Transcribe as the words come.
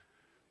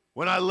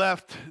When I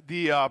left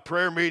the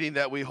prayer meeting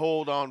that we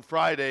hold on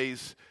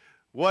Fridays,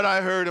 what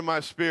I heard in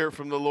my spirit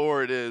from the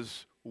Lord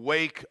is,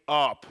 wake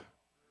up.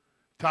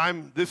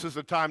 This is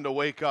the time to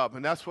wake up.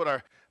 And that's what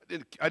I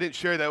didn't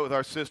share that with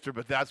our sister,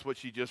 but that's what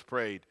she just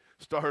prayed.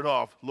 Started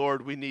off,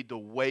 Lord, we need to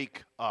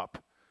wake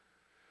up.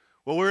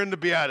 Well, we're in the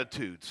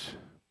Beatitudes.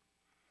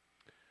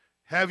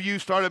 Have you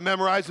started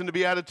memorizing the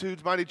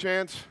Beatitudes by any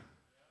chance?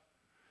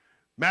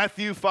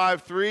 Matthew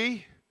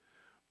 5:3,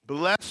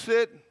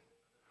 blessed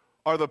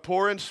are the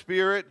poor in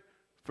spirit,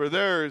 for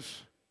theirs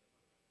is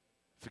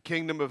the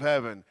kingdom of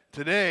heaven.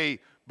 Today,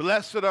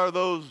 blessed are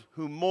those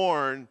who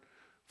mourn,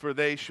 for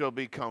they shall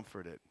be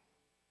comforted.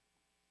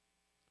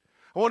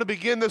 I want to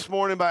begin this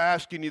morning by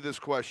asking you this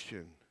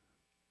question.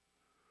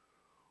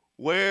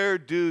 Where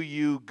do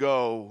you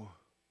go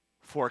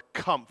for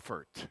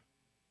comfort?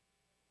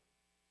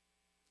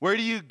 Where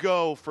do you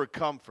go for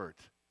comfort?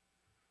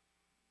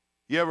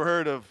 You ever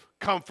heard of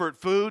comfort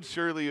food?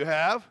 Surely you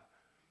have.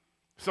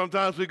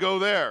 Sometimes we go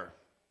there.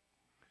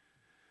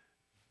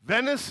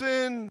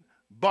 Venison,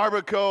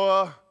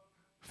 barbacoa,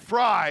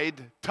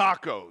 fried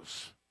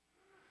tacos.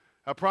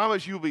 I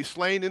promise you'll be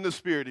slain in the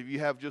spirit if you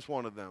have just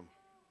one of them.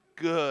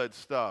 Good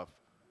stuff.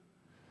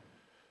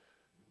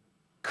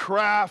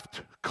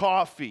 Craft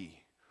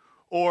coffee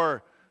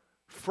or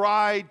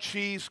fried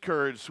cheese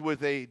curds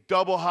with a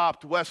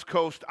double-hopped West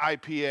Coast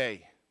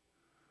IPA.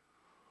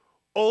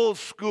 Old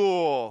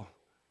school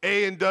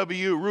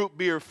A&W root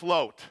beer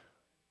float.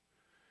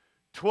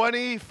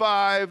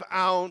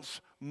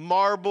 25-ounce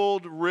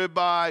marbled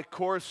ribeye,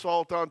 coarse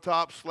salt on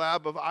top,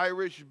 slab of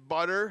Irish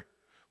butter,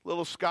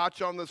 little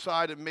scotch on the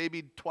side, and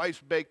maybe twice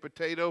baked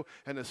potato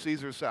and a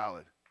Caesar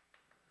salad.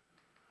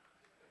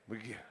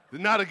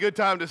 Not a good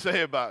time to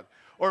say about it.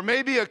 Or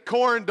maybe a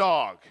corn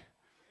dog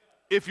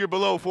if you're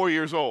below 4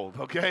 years old,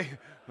 okay?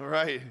 All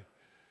right.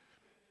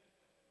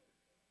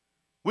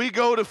 We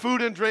go to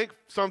food and drink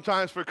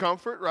sometimes for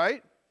comfort,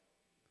 right?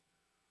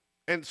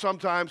 And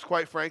sometimes,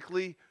 quite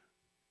frankly,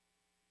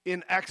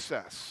 in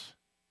excess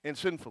and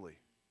sinfully.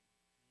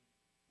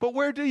 But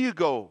where do you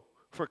go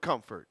for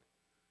comfort?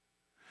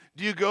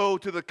 Do you go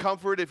to the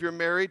comfort, if you're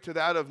married, to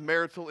that of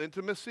marital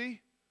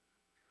intimacy?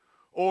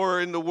 Or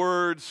in the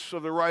words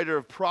of the writer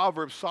of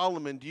Proverbs,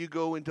 Solomon, do you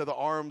go into the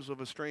arms of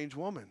a strange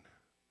woman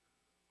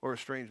or a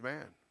strange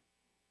man?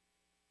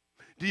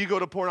 Do you go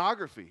to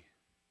pornography?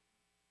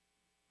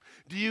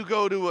 Do you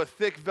go to a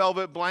thick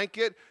velvet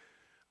blanket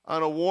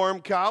on a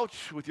warm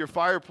couch with your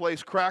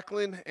fireplace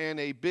crackling and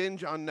a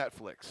binge on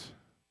Netflix?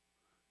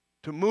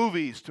 To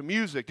movies, to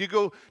music? Do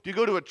you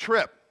go to a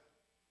trip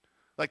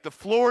like the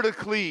Florida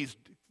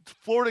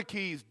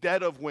Keys,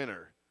 dead of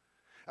winter?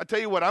 I tell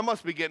you what, I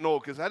must be getting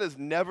old because that has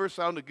never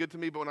sounded good to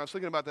me, but when I was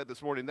thinking about that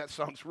this morning, that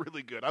sounds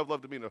really good. I'd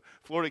love to be in the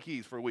Florida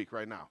Keys for a week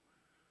right now.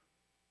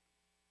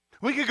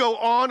 We could go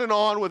on and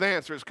on with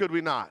answers, could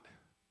we not?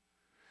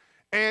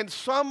 And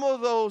some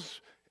of those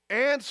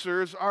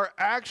answers are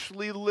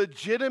actually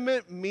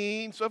legitimate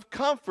means of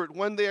comfort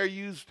when they are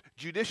used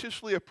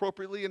judiciously,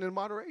 appropriately, and in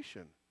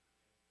moderation.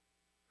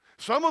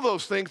 Some of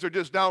those things are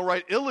just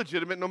downright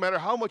illegitimate. No matter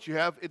how much you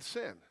have, it's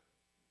sin.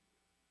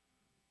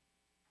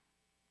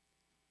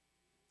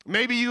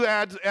 Maybe you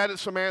added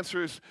some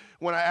answers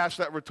when I asked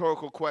that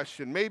rhetorical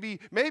question. Maybe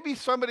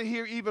somebody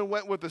here even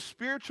went with a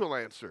spiritual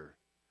answer.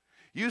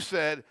 You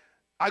said,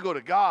 I go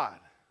to God.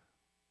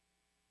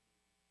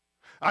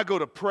 I go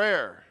to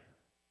prayer.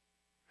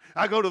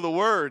 I go to the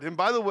Word. And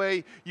by the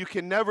way, you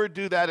can never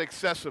do that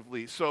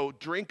excessively, so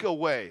drink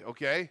away,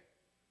 okay?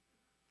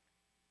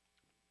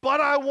 But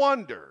I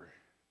wonder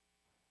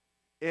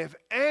if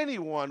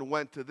anyone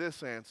went to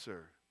this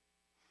answer.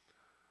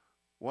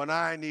 When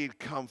I need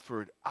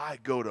comfort, I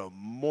go to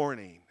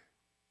mourning.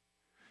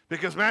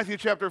 Because Matthew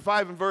chapter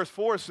 5 and verse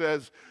 4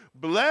 says,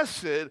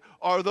 blessed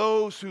are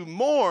those who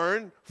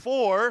mourn,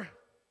 for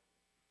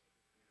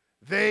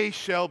they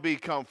shall be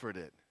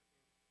comforted.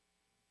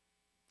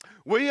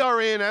 We are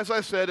in, as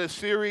I said, a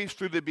series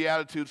through the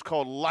Beatitudes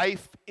called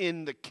Life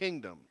in the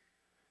Kingdom.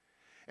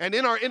 And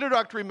in our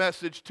introductory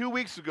message 2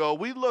 weeks ago,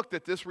 we looked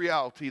at this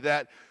reality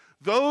that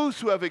those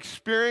who have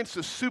experienced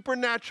the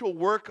supernatural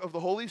work of the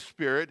Holy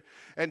Spirit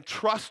and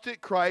trusted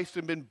Christ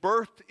and been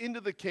birthed into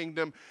the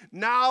kingdom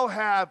now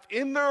have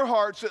in their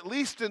hearts, at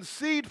least in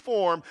seed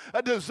form,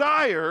 a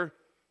desire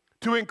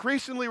to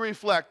increasingly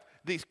reflect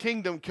these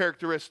kingdom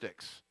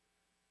characteristics.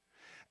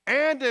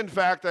 And in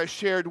fact, I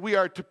shared we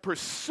are to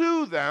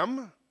pursue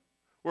them.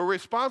 We're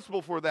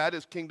responsible for that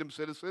as kingdom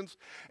citizens.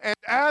 And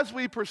as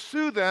we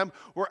pursue them,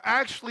 we're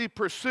actually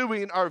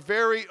pursuing our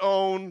very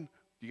own,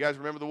 do you guys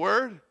remember the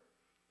word?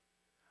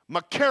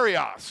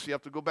 Makarios. You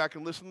have to go back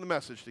and listen to the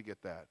message to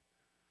get that.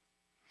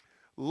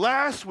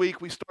 Last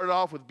week, we started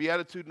off with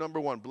Beatitude number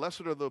 1.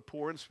 Blessed are the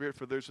poor in spirit,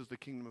 for theirs is the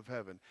kingdom of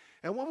heaven.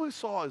 And what we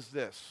saw is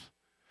this,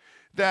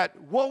 that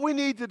what we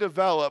need to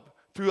develop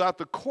throughout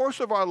the course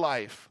of our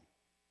life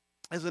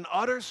is an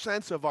utter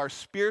sense of our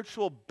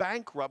spiritual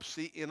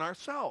bankruptcy in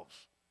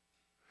ourselves.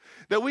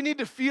 That we need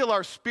to feel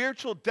our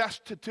spiritual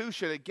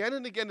destitution again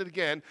and again and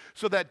again,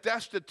 so that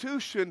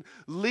destitution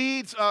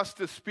leads us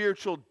to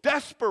spiritual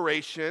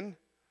desperation,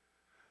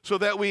 so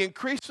that we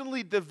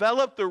increasingly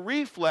develop the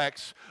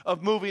reflex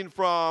of moving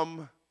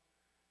from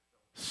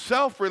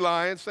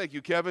self-reliance, thank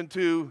you, Kevin,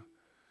 to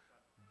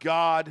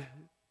God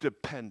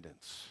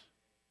dependence.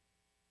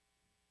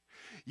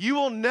 You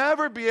will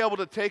never be able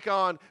to take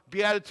on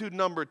beatitude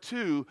number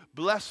 2,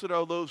 blessed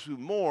are those who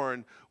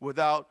mourn,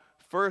 without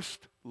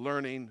first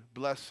learning,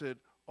 blessed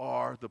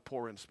are the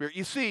poor in spirit.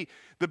 You see,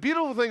 the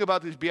beautiful thing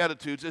about these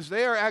beatitudes is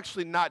they are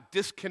actually not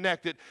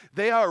disconnected.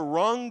 They are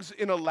rungs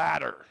in a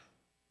ladder.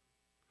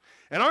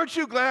 And aren't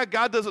you glad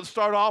God doesn't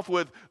start off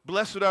with,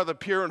 blessed are the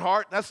pure in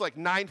heart? That's like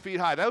 9 feet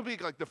high. That would be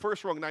like the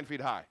first rung 9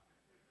 feet high.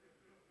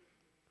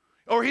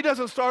 Or he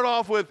doesn't start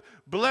off with,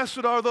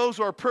 blessed are those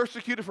who are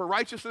persecuted for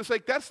righteousness'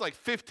 sake. That's like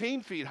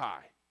 15 feet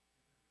high.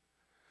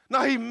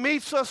 Now he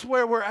meets us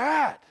where we're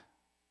at.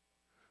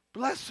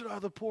 Blessed are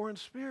the poor in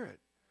spirit.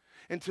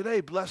 And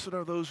today, blessed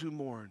are those who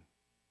mourn.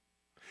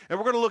 And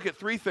we're going to look at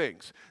 3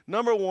 things.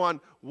 Number 1,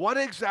 what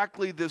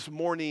exactly this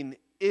mourning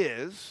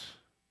is.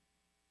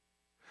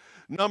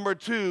 Number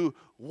 2,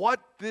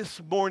 what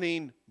this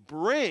mourning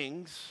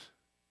brings.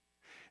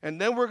 And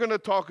then we're going to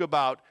talk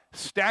about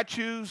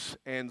statues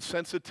and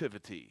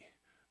sensitivity.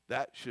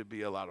 That should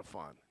be a lot of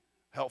fun.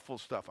 Helpful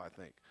stuff, I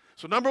think.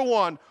 So number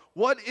 1,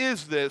 what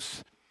is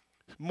this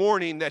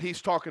mourning that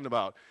he's talking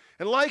about?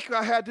 And like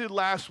I had to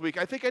last week,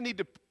 I think I need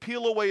to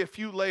peel away a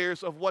few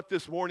layers of what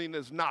this mourning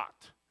is not.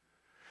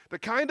 The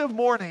kind of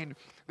mourning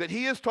that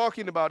he is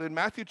talking about in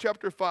Matthew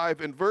chapter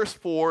 5 and verse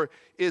 4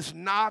 is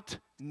not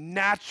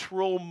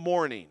natural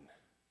mourning.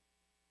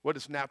 What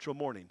is natural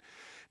mourning?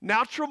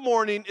 Natural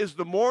mourning is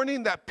the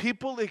mourning that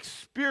people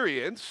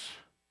experience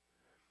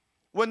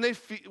when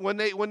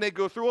they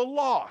go through a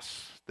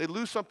loss. They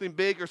lose something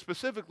big, or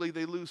specifically,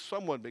 they lose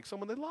someone big,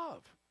 someone they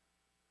love.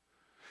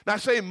 Now, I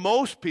say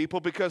most people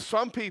because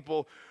some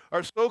people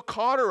are so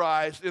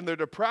cauterized in their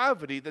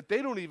depravity that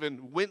they don't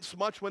even wince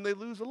much when they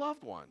lose a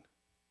loved one.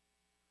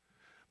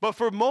 But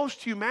for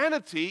most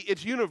humanity,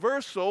 it's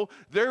universal.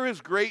 There is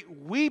great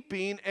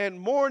weeping and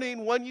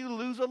mourning when you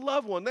lose a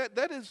loved one.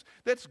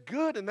 That's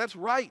good and that's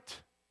right.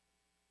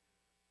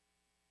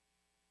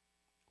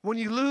 When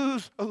you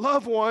lose a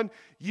loved one,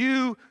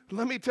 you,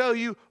 let me tell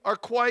you, are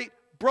quite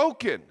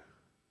broken.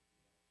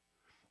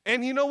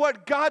 And you know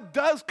what? God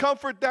does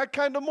comfort that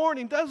kind of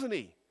mourning, doesn't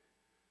he?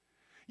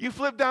 You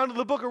flip down to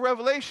the book of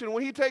Revelation,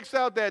 when he takes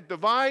out that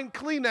divine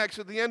Kleenex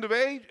at the end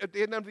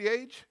of the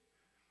age,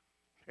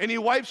 and he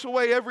wipes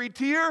away every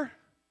tear,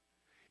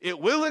 it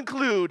will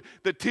include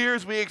the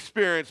tears we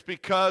experience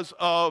because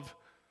of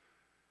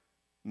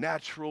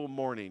natural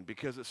mourning,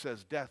 because it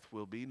says death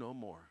will be no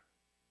more.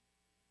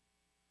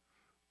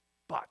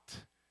 But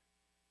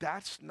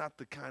that's not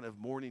the kind of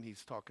mourning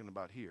he's talking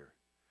about here.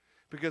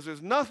 Because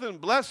there's nothing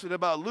blessed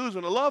about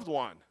losing a loved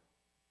one.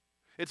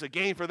 It's a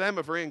gain for them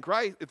if they're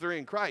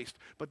in Christ.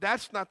 But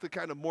that's not the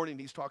kind of mourning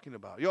he's talking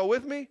about. Y'all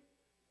with me?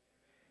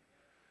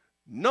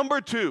 Number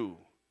 2,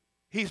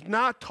 he's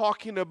not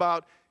talking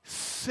about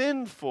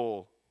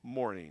sinful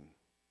mourning.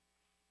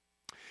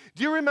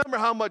 Do you remember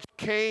how much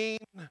Cain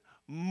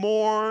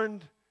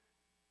mourned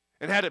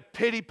and had a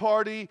pity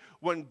party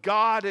when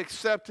God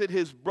accepted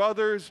his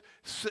brother's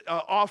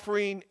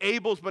offering,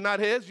 Abel's but not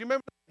his? You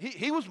remember?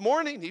 He was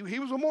mourning. He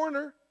was a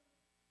mourner.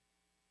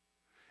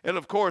 And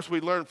of course, we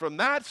learn from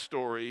that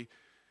story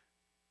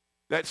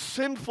that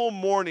sinful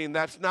mourning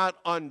that's not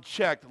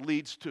unchecked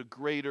leads to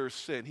greater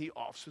sin. He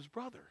offs his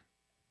brother.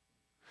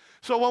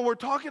 So when we're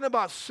talking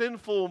about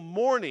sinful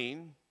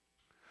mourning,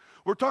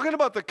 we're talking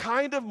about the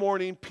kind of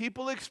mourning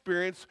people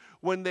experience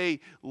when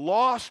they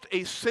lost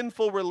a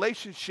sinful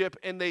relationship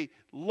and they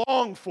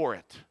long for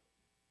it.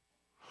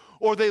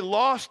 Or they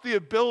lost the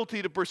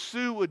ability to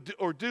pursue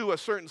or do a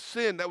certain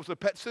sin that was a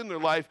pet sin in their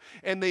life,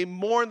 and they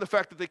mourn the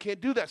fact that they can't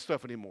do that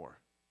stuff anymore.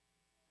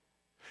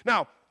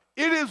 Now,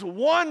 it is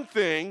one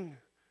thing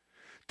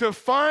to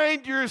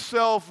find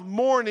yourself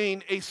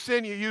mourning a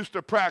sin you used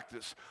to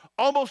practice.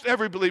 Almost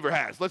every believer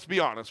has, let's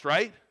be honest,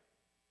 right?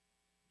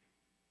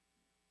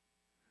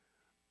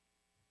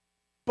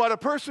 But a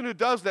person who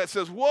does that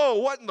says, whoa,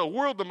 what in the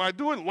world am I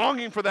doing?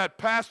 Longing for that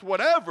past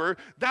whatever.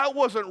 That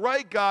wasn't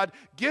right, God.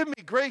 Give me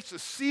grace to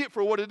see it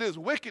for what it is,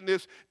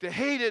 wickedness, to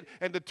hate it,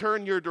 and to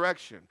turn your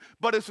direction.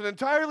 But it's an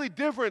entirely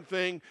different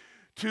thing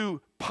to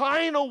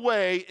pine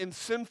away in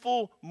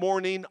sinful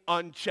mourning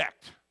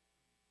unchecked.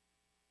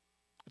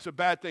 It's a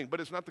bad thing, but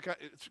it's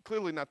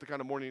clearly not the kind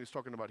of mourning he's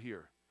talking about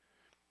here.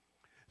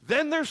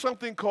 Then there's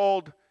something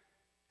called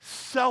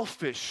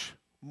selfish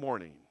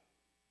mourning.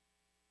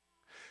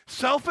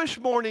 Selfish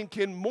mourning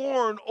can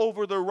mourn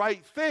over the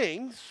right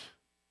things,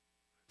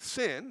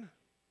 sin,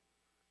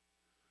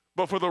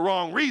 but for the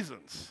wrong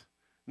reasons.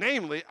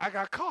 Namely, I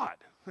got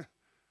caught.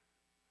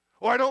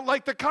 Or I don't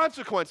like the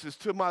consequences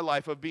to my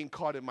life of being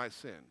caught in my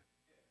sin.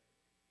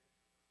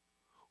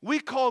 We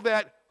call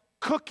that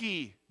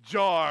cookie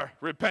jar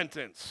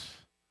repentance.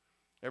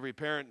 Every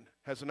parent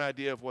has an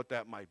idea of what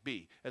that might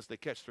be as they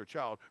catch their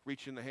child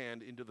reaching the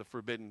hand into the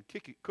forbidden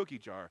cookie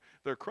jar.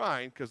 They're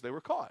crying because they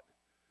were caught.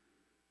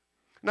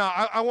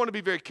 Now, I want to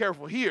be very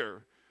careful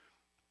here.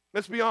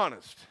 Let's be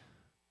honest.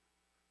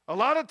 A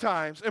lot of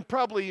times, and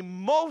probably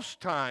most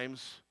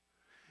times,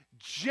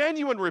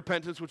 genuine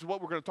repentance, which is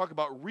what we're going to talk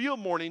about, real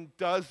mourning,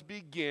 does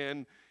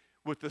begin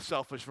with the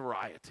selfish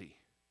variety.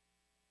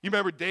 You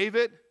remember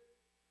David?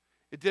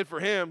 It did for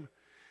him.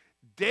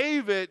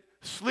 David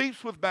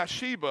sleeps with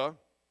Bathsheba,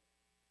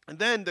 and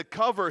then to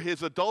cover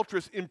his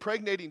adulterous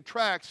impregnating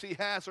tracks, he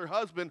has her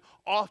husband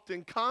off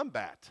in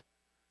combat.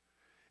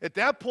 At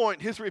that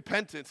point, his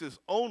repentance is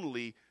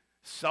only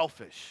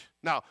selfish.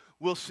 Now,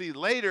 we'll see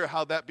later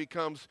how that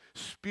becomes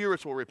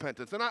spiritual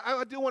repentance. And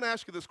I do want to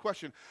ask you this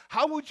question.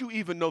 How would you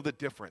even know the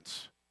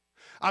difference?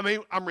 I mean,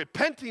 I'm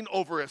repenting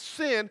over a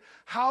sin.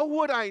 How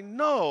would I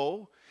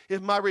know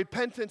if my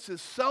repentance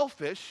is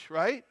selfish,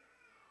 right?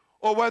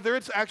 Or whether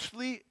it's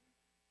actually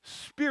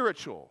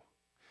spiritual?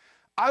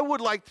 I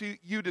would like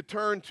you to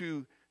turn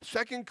to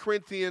 2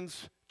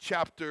 Corinthians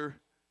chapter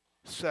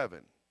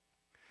 7.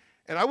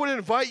 And I would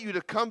invite you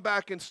to come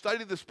back and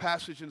study this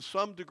passage in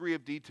some degree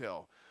of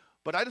detail.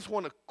 But I just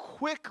want to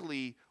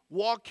quickly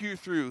walk you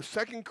through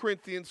 2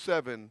 Corinthians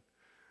 7,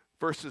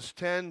 verses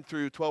 10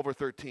 through 12 or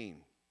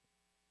 13.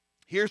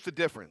 Here's the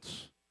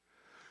difference.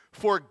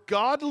 For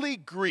godly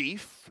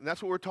grief, and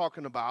that's what we're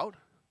talking about,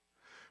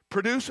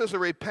 produces a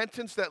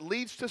repentance that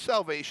leads to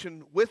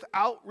salvation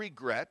without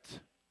regret,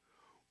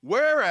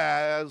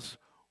 whereas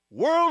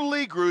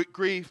worldly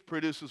grief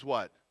produces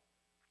what?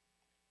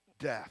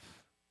 Death.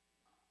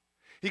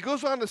 He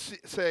goes on to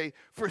say,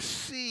 for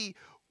see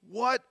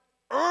what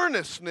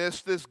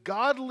earnestness this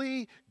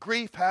godly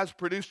grief has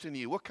produced in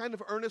you. What kind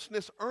of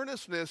earnestness?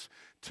 Earnestness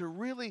to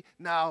really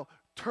now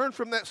turn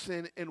from that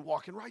sin and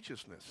walk in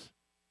righteousness.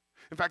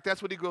 In fact,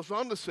 that's what he goes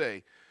on to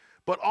say.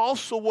 But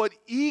also what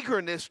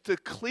eagerness to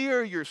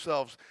clear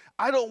yourselves.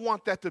 I don't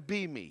want that to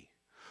be me.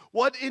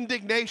 What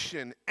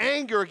indignation,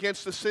 anger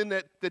against the sin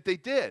that they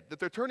did, that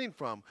they're turning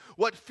from.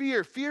 What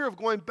fear of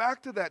going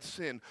back to that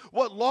sin.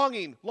 What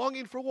longing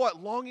for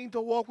what? Longing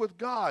to walk with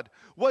God.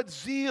 What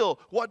zeal,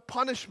 what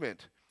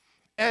punishment.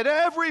 At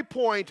every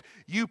point,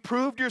 you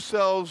proved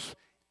yourselves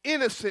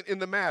innocent in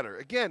the matter.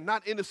 Again,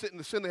 not innocent in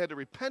the sin they had to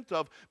repent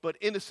of, but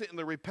innocent in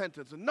the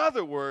repentance. In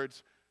other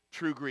words,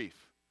 true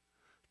grief,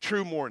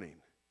 true mourning.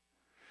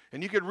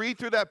 And you could read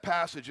through that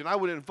passage, and I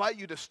would invite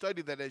you to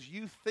study that as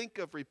you think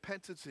of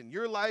repentance in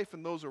your life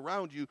and those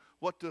around you.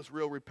 What does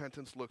real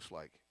repentance look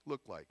like?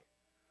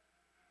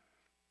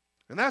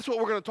 And that's what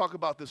we're going to talk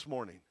about this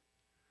morning.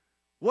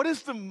 What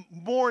is the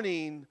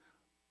mourning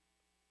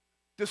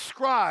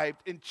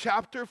described in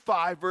chapter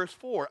 5, verse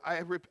 4?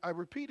 I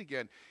repeat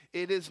again.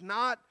 It is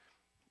not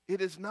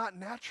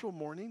natural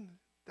mourning.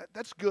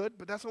 That's good,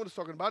 but that's not what it's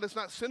talking about. It's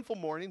not sinful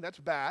mourning. That's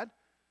bad.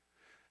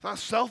 It's not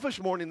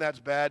selfish mourning, that's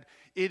bad.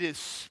 It is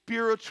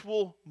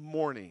spiritual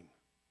mourning.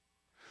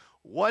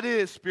 What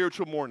is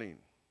spiritual mourning?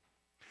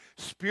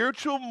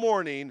 Spiritual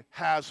mourning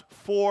has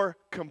 4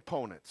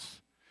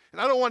 components. And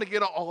I don't want to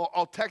get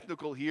all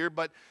technical here,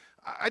 but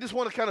I just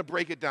want to kind of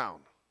break it down.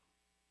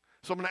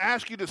 So I'm going to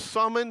ask you to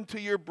summon to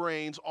your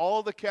brains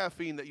all the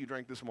caffeine that you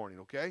drank this morning,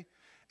 okay?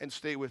 And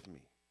stay with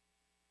me.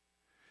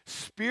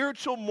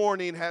 Spiritual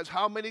mourning has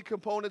how many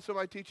components am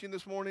I teaching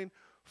this morning?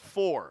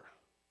 4.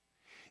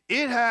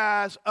 It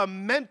has a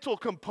mental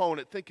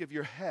component. Think of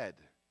your head.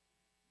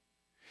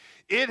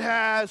 It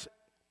has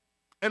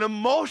an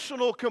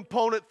emotional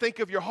component. Think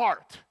of your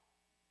heart.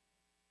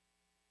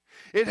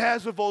 It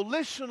has a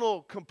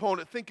volitional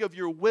component. Think of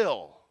your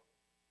will.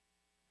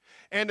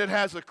 And it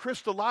has a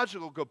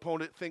Christological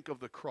component. Think of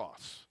the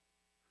cross.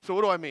 So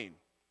what do I mean?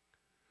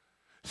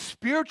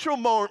 Spiritual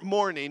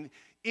mourning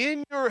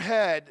in your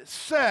head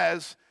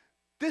says,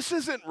 this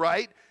isn't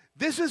right,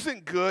 this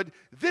isn't good,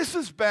 this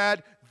is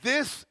bad,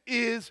 this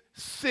is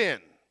sin.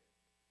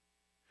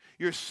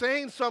 You're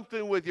saying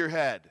something with your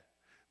head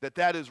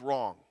that is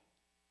wrong.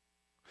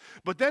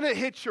 But then it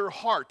hits your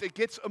heart. It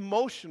gets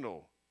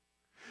emotional.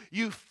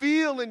 You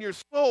feel in your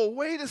soul,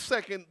 wait a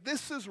second,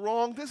 this is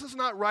wrong, this is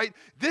not right,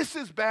 this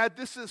is bad,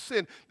 this is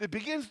sin. It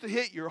begins to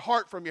hit your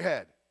heart from your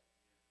head.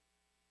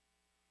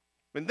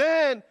 And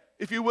then,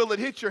 if you will, it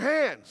hits your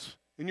hands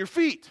and your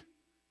feet.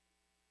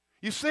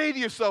 You say to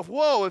yourself,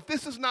 whoa, if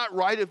this is not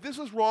right, if this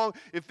is wrong,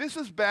 if this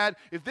is bad,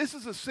 if this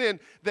is a sin,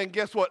 then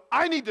guess what?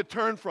 I need to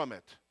turn from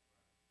it.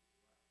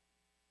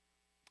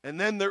 And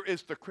then there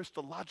is the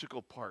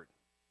Christological part,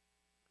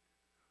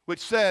 which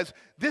says,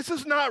 this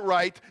is not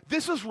right,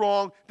 this is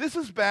wrong, this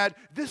is bad,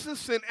 this is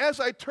sin.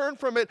 As I turn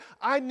from it,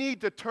 I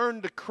need to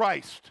turn to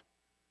Christ,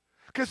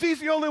 because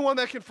he's the only one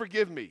that can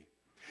forgive me.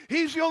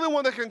 He's the only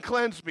one that can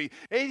cleanse me.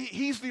 And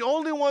he's the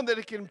only one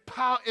that can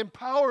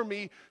empower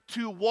me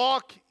to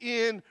walk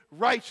in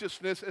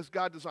righteousness as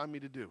God designed me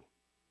to do.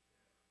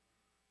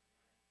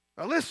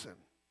 Now listen,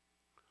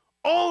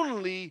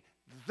 only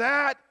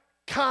that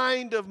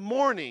kind of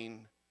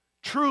mourning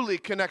truly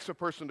connects a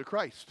person to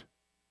Christ.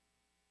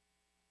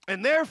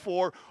 And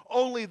therefore,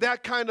 only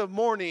that kind of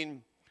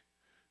mourning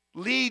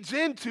leads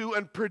into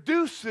and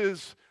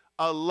produces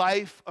a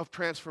life of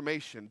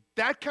transformation.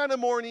 That kind of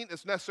mourning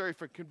is necessary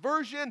for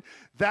conversion.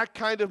 That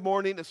kind of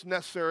mourning is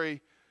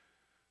necessary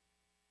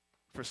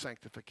for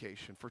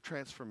sanctification, for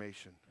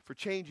transformation, for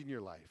changing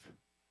your life.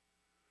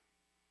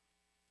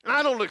 And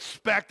I don't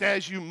expect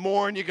as you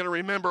mourn, you're going to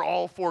remember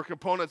all four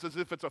components as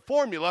if it's a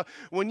formula.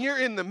 When you're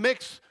in the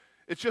mix,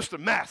 it's just a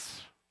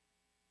mess.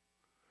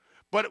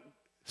 But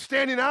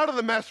standing out of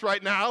the mess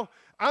right now,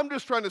 I'm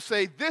just trying to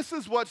say this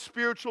is what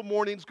spiritual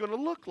mourning is going to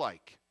look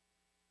like.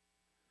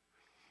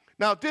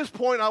 Now, at this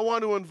point, I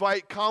want to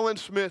invite Colin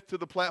Smith to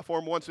the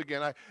platform once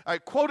again. I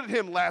quoted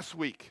him last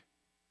week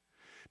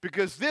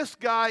because this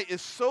guy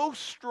is so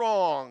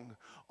strong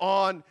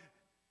on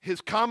his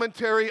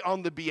commentary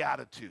on the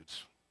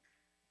Beatitudes.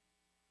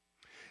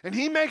 And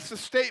he makes a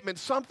statement,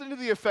 something to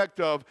the effect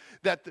of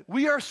that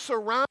we are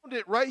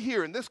surrounded right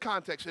here in this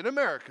context in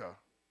America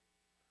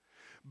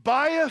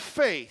by a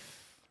faith,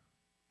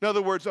 in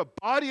other words, a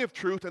body of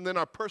truth, and then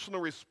our personal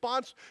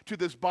response to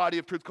this body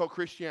of truth called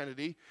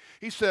Christianity.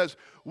 He says,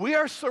 we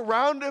are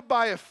surrounded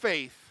by a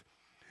faith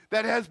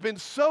that has been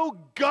so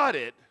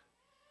gutted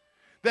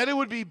that it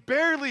would be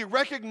barely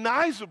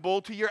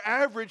recognizable to your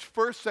average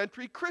first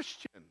century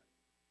Christian.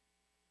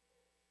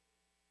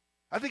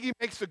 I think he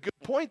makes a good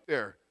point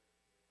there.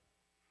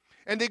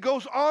 And he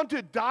goes on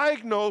to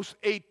diagnose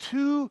a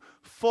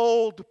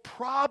twofold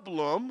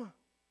problem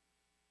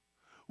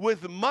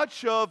with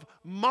much of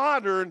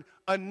modern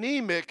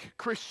anemic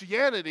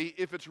Christianity,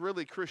 if it's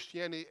really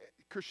Christianity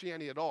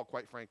at all,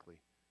 quite frankly.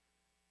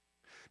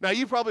 Now,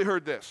 you probably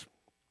heard this,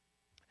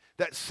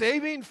 that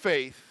saving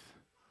faith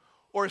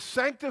or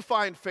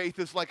sanctifying faith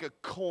is like a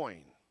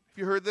coin. Have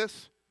you heard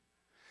this?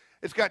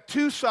 It's got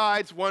two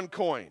sides, one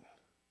coin.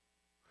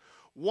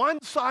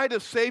 One side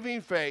of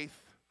saving faith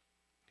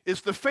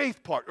is the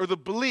faith part, or the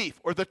belief,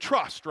 or the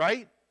trust,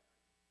 right?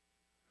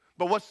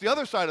 But what's the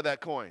other side of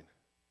that coin?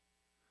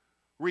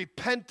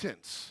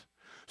 Repentance.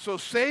 So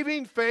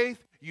saving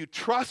faith, you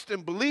trust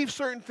and believe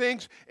certain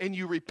things, and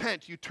you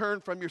repent. You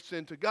turn from your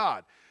sin to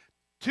God.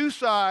 Two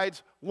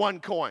sides, one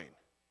coin.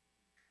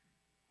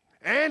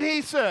 And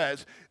he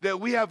says that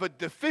we have a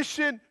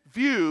deficient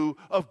view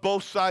of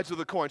both sides of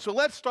the coin. So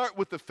let's start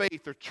with the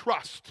faith or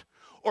trust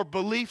or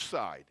belief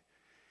side.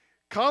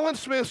 Colin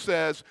Smith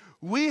says,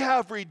 we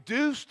have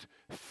reduced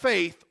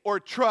faith or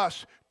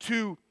trust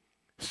to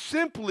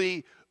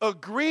simply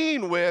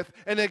agreeing with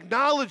and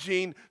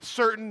acknowledging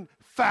certain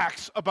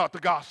facts about the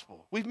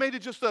gospel. We've made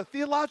it just a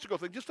theological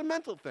thing, just a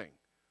mental thing.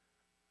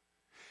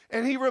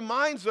 And he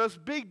reminds us,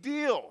 big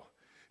deal.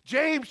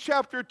 James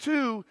chapter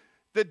 2,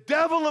 the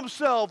devil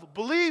himself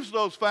believes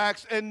those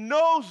facts and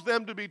knows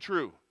them to be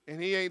true,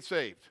 and he ain't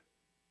saved.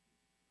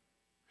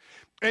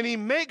 And he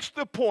makes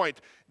the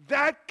point,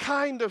 that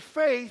kind of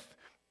faith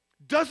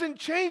doesn't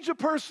change a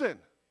person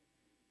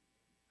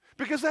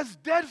because that's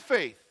dead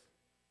faith.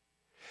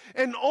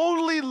 And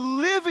only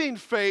living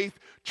faith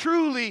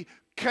truly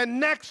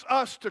connects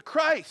us to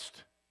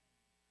Christ.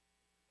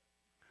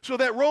 So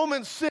that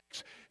Romans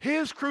 6,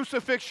 his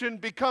crucifixion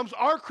becomes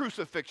our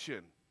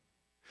crucifixion.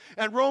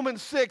 And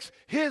Romans 6,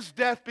 his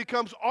death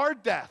becomes our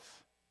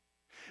death.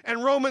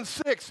 And Romans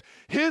 6,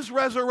 his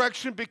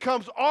resurrection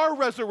becomes our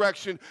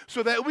resurrection,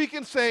 so that we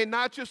can say,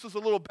 not just as a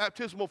little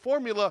baptismal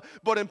formula,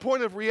 but in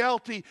point of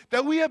reality,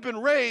 that we have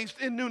been raised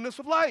in newness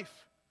of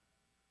life.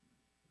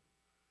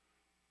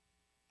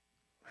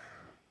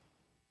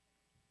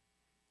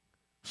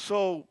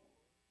 So,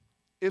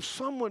 if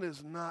someone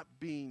is not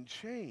being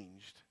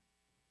changed,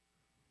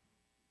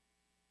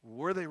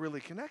 were they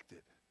really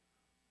connected?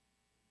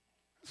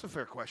 That's a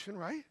fair question,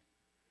 right?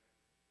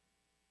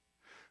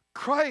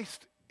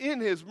 Christ, in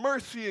his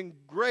mercy and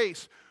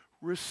grace,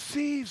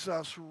 receives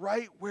us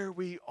right where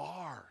we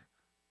are.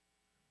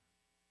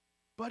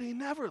 But he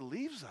never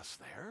leaves us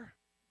there.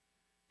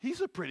 He's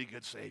a pretty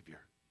good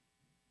Savior.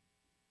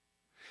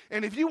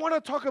 And if you want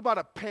to talk about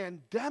a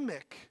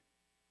pandemic,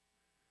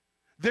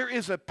 there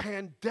is a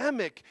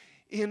pandemic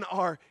in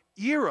our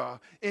era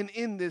and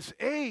in this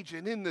age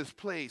and in this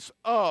place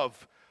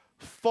of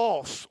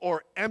false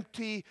or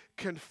empty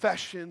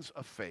confessions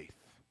of faith.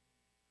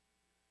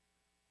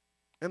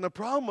 And the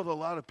problem with a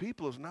lot of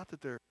people is not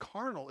that they're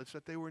carnal, it's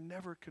that they were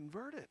never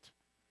converted.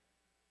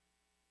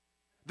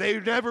 They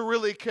never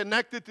really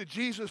connected to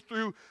Jesus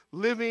through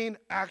living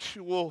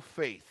actual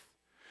faith.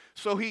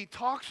 So he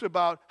talks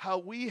about how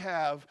we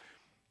have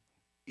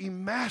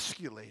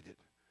emasculated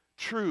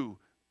true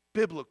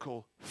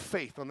biblical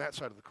faith on that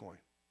side of the coin.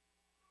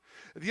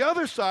 The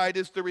other side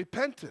is the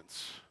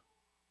repentance.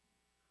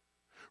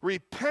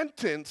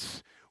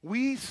 Repentance,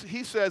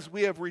 he says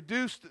we have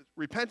reduced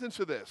repentance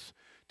to this,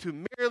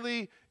 to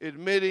merely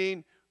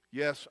admitting,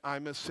 yes,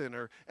 I'm a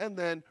sinner, and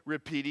then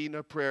repeating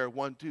a prayer,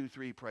 1, 2,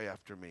 3, pray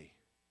after me.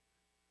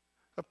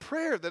 A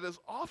prayer that is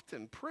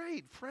often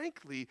prayed,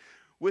 frankly,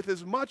 with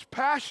as much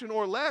passion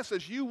or less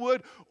as you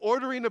would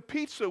ordering a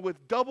pizza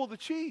with double the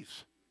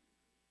cheese.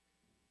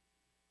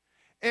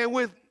 And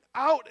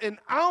without an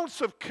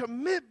ounce of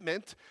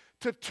commitment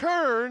to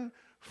turn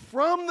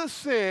from the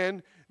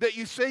sin that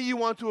you say you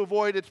want to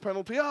avoid its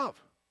penalty of.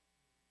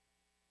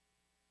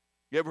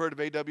 You ever heard of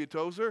A.W.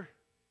 Tozer?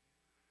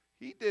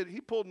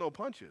 He pulled no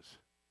punches.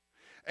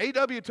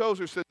 A.W.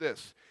 Tozer said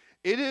this: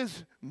 "It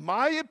is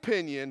my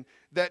opinion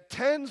that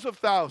tens of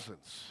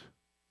thousands,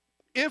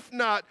 if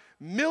not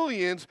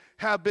millions,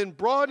 have been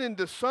brought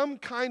into some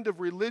kind of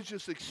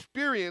religious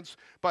experience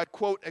by,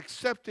 quote,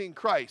 accepting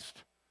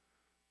Christ,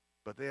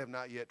 but they have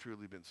not yet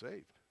truly been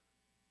saved."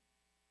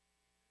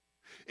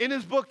 In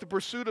his book, The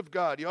Pursuit of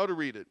God, you ought to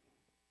read it,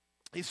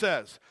 he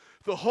says,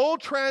 "The whole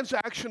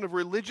transaction of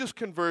religious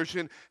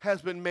conversion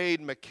has been made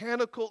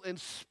mechanical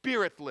and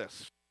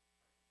spiritless.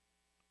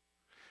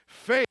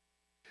 Faith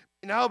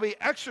can now be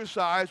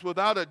exercised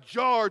without a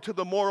jar to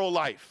the moral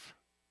life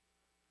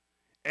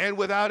and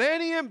without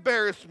any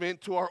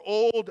embarrassment to our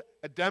old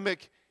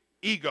Adamic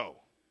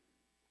ego.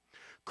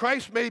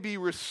 Christ may be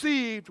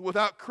received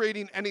without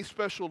creating any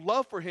special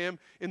love for him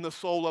in the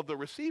soul of the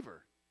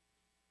receiver.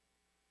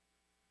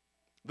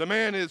 The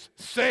man is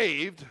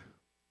saved,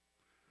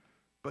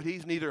 but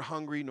he's neither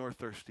hungry nor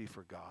thirsty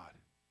for God."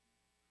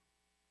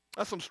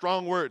 That's some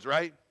strong words,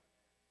 right?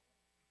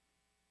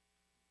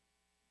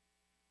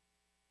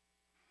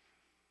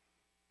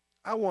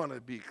 I want to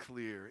be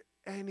clear.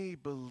 Any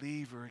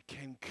believer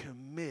can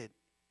commit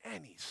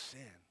any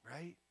sin,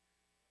 right?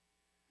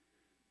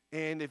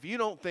 And if you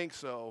don't think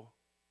so,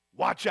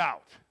 watch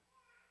out.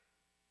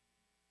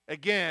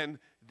 Again,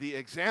 the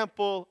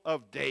example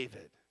of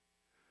David,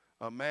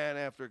 a man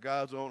after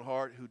God's own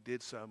heart who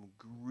did some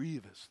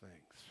grievous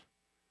things.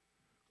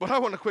 But I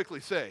want to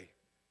quickly say,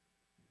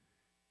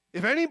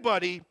 if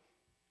anybody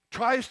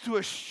tries to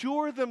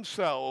assure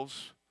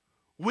themselves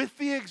with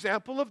the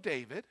example of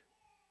David,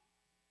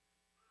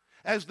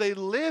 as they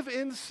live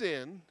in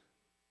sin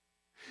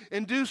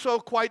and do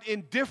so quite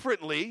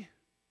indifferently,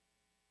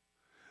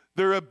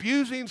 they're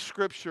abusing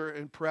Scripture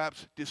and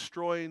perhaps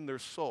destroying their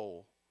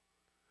soul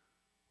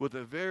with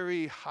a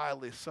very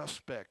highly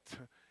suspect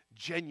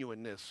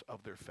genuineness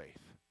of their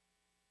faith.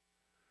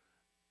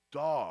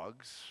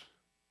 Dogs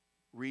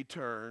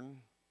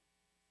return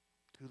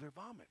to their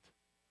vomit.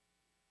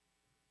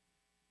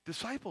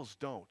 Disciples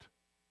don't.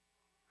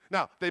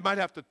 Now, they might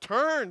have to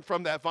turn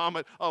from that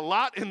vomit a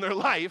lot in their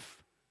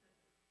life,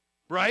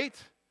 right?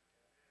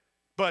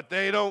 But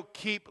they don't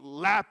keep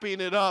lapping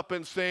it up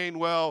and saying,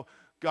 well,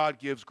 God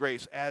gives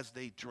grace, as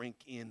they drink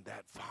in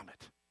that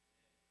vomit.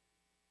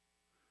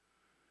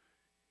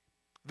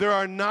 There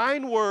are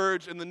 9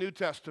 words in the New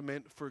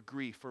Testament for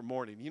grief, for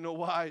mourning. You know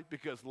why?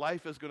 Because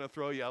life is going to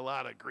throw you a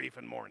lot of grief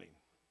and mourning.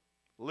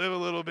 Live a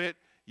little bit,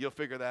 you'll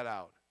figure that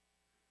out.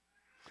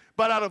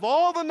 But out of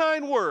all the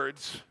 9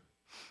 words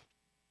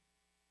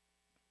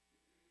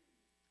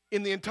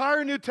in the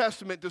entire New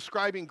Testament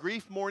describing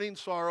grief, mourning,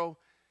 sorrow,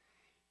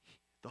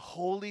 the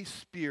Holy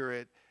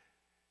Spirit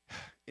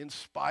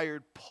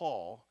inspired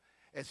Paul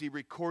as he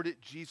recorded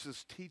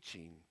Jesus'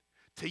 teaching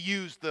to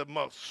use the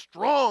most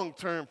strong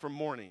term for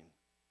mourning,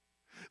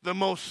 the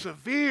most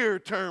severe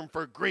term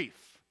for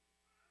grief.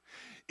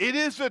 It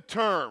is a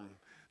term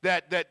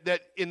that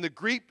in the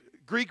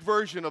Greek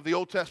version of the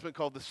Old Testament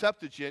called the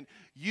Septuagint,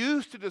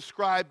 used to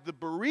describe the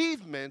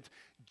bereavement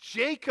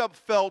Jacob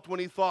felt when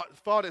he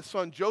thought his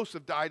son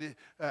Joseph died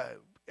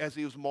as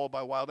he was mauled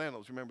by wild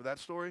animals. Remember that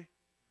story?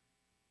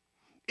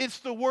 It's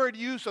the word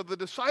use of the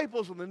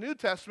disciples in the New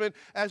Testament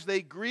as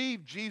they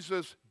grieved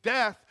Jesus'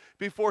 death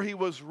before he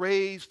was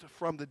raised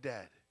from the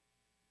dead.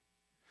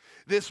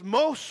 This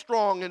most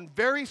strong and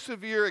very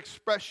severe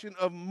expression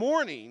of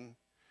mourning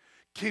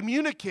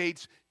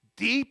communicates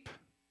deep,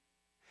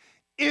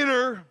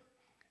 inner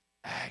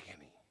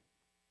agony.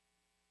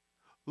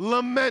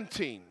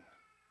 Lamenting.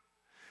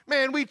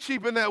 Man, we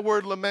cheapen that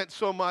word lament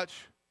so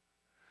much.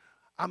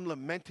 I'm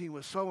lamenting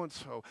with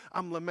so-and-so.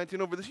 I'm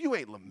lamenting over this. You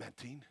ain't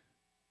lamenting.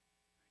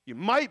 You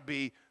might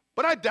be,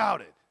 but I doubt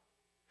it.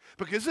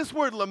 Because this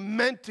word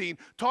lamenting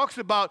talks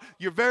about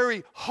your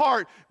very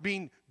heart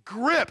being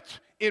gripped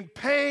in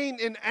pain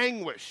and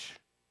anguish.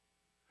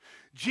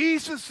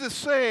 Jesus is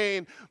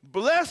saying,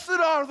 blessed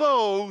are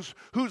those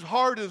whose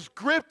heart is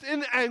gripped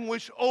in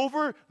anguish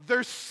over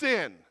their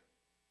sin.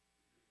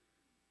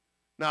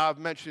 Now, I've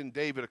mentioned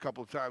David a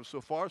couple of times so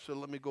far, so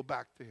let me go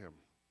back to him.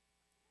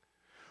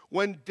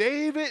 When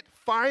David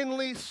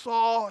finally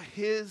saw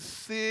his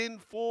sin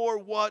for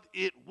what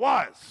it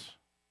was,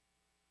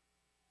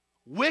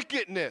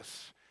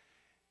 wickedness,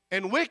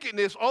 and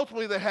wickedness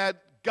ultimately that had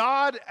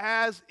God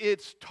as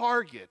its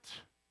target,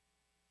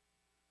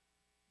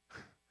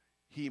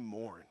 he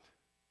mourned.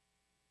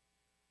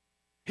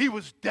 He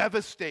was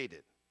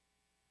devastated.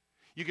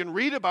 You can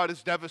read about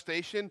his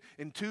devastation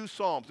in 2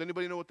 Psalms.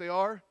 Anybody know what they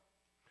are?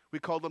 We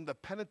call them the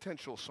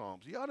penitential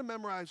Psalms. You ought to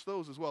memorize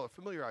those as well, or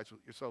familiarize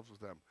yourselves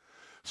with them.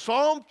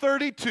 Psalm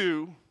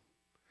 32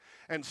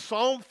 and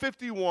Psalm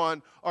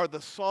 51 are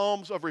the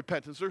Psalms of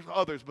repentance. There's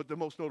others, but the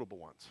most notable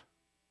ones.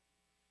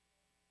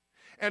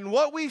 And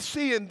what we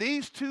see in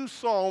these 2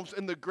 Psalms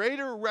in the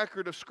greater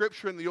record of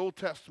Scripture in the Old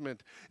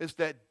Testament is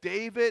that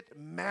David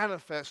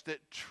manifested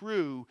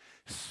true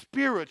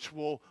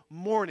spiritual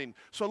mourning.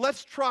 So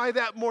let's try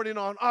that mourning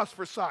on us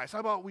for size. How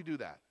about we do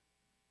that?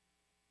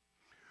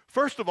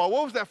 First of all,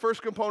 what was that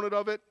first component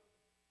of it?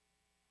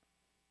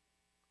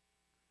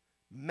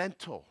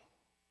 mental.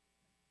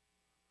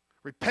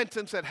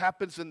 Repentance that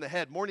happens in the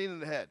head, morning in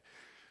the head.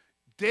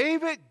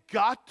 David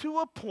got to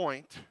a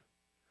point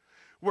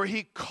where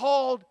he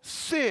called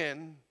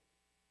sin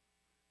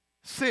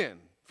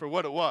for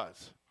what it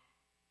was.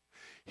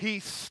 He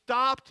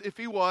stopped, if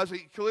he was,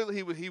 clearly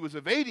he was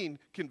evading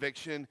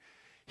conviction,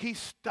 he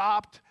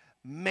stopped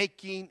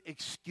making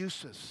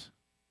excuses.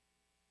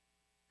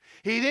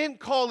 He didn't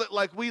call it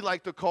like we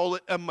like to call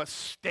it, a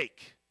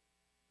mistake.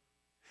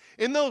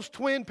 In those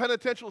twin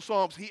penitential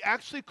psalms, he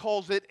actually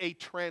calls it a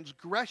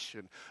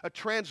transgression. A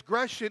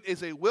transgression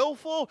is a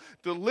willful,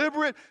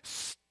 deliberate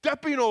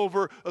stepping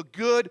over a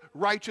good,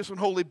 righteous, and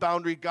holy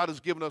boundary God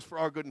has given us for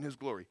our good and his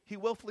glory. He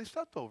willfully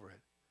stepped over it.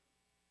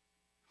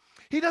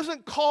 He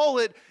doesn't call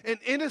it an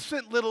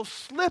innocent little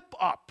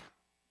slip-up.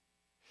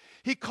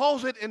 He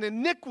calls it an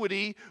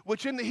iniquity,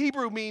 which in the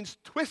Hebrew means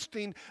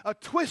twisting, a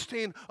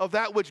twisting of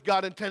that which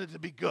God intended to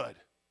be good.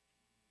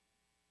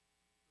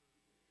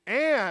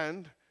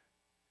 And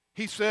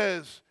he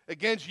says,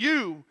 against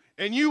you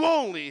and you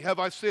only have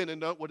I sinned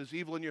and done what is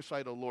evil in your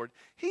sight, O Lord.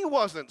 He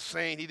wasn't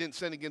saying he didn't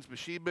sin against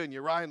Bathsheba and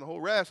Uriah and the whole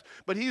rest,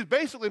 but he's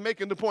basically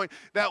making the point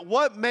that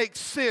what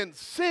makes sin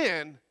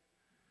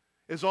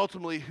is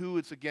ultimately who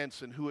it's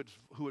against and who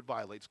it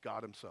violates,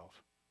 God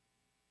himself.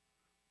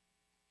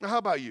 Now, how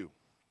about you?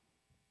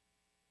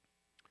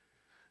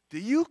 Do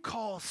you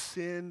call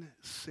sin,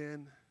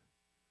 sin?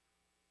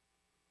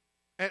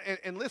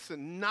 And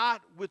listen,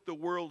 not with the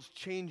world's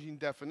changing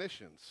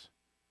definitions.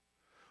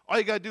 All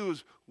you got to do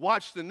is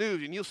watch the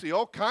news, and you'll see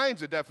all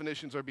kinds of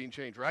definitions are being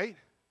changed, right?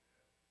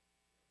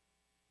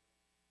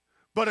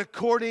 But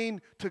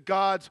according to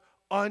God's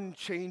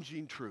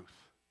unchanging truth.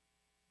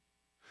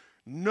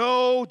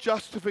 No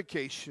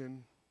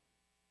justification,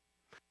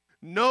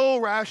 no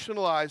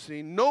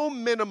rationalizing, no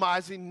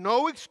minimizing,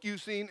 no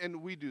excusing,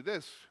 and we do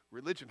this.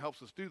 Religion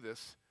helps us do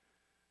this.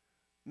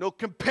 No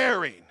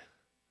comparing.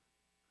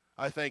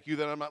 I thank you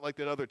that I'm not like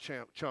that other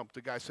chump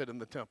the guy said in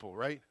the temple,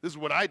 right? This is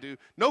what I do.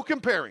 No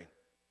comparing.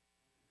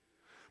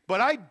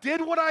 But I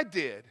did what I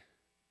did,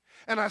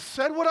 and I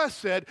said what I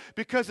said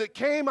because it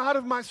came out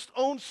of my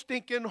own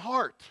stinking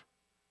heart.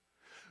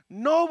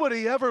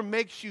 Nobody ever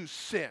makes you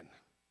sin.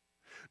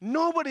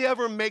 Nobody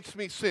ever makes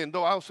me sin,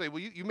 though I'll say,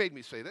 well, you made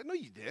me say that. No,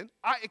 you didn't.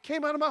 It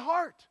came out of my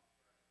heart.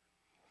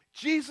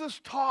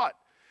 Jesus taught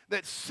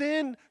that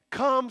sin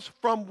comes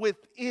from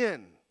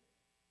within,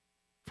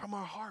 from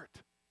our heart.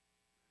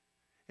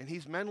 And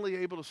he's mentally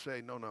able to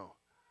say, no,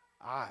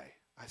 I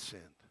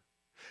sinned.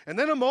 And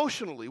then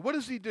emotionally, what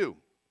does he do?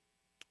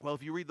 Well,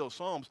 if you read those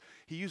Psalms,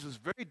 he uses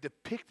very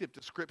depictive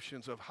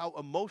descriptions of how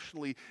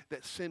emotionally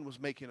that sin was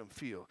making him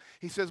feel.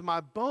 He says,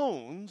 my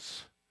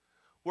bones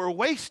were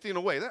wasting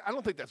away. I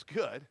don't think that's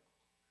good.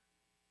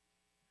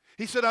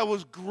 He said, I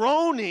was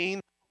groaning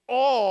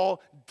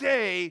all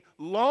day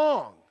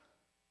long.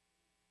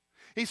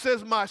 He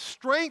says, my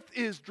strength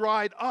is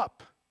dried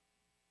up.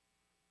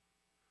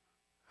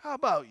 How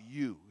about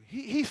you?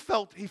 He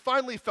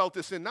finally felt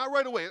this in, not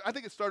right away. I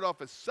think it started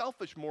off as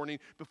selfish mourning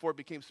before it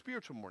became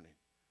spiritual mourning.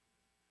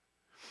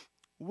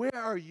 Where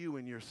are you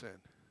in your sin?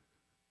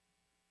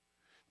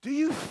 Do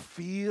you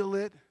feel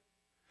it?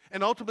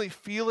 And ultimately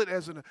feel it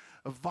as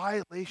a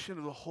violation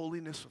of the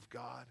holiness of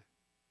God?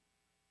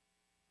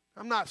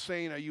 I'm not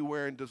saying are you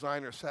wearing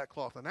designer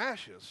sackcloth and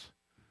ashes,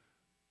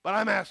 but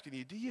I'm asking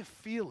you, do you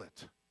feel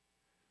it?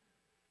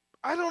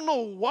 I don't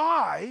know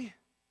why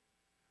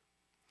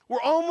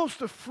we're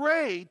almost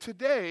afraid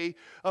today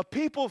of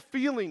people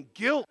feeling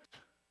guilt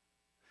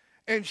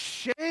and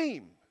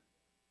shame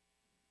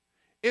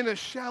in a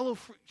shallow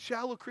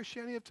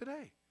Christianity of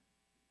today.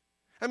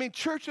 I mean,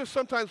 churches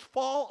sometimes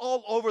fall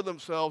all over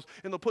themselves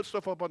and they'll put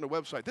stuff up on their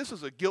website. This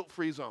is a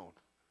guilt-free zone.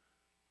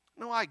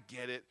 No, I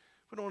get it.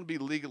 We don't want to be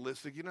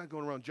legalistic. You're not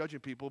going around judging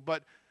people.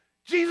 But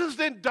Jesus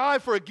didn't die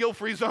for a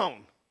guilt-free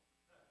zone.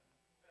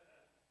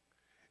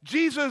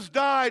 Jesus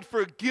died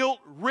for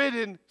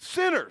guilt-ridden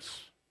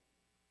sinners.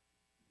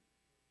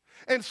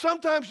 And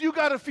sometimes you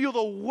got to feel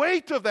the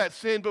weight of that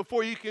sin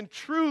before you can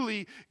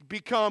truly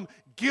become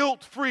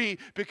guilt-free,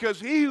 because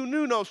he who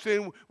knew no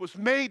sin was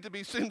made to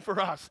be sin for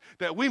us,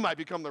 that we might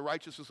become the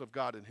righteousness of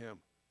God in him.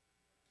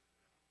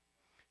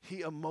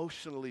 He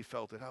emotionally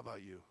felt it. How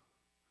about you?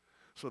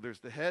 So there's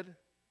the head,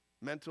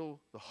 mental,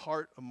 the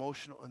heart,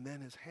 emotional, and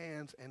then his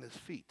hands and his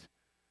feet.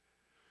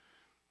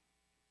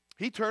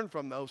 He turned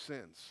from those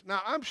sins.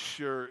 Now, I'm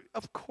sure,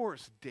 of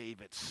course,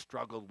 David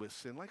struggled with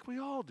sin like we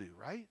all do,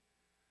 right?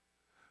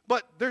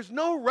 But there's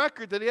no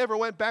record that he ever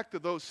went back to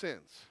those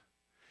sins.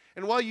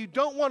 And while you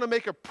don't want to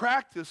make a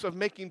practice of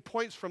making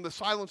points from the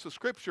silence of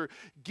Scripture,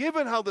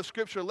 given how the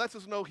Scripture lets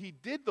us know he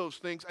did those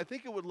things, I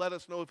think it would let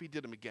us know if he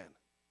did them again.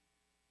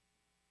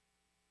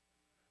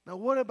 Now,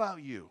 what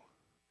about you?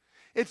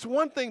 It's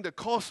one thing to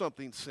call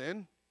something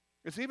sin.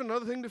 It's even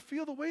another thing to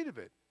feel the weight of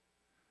it.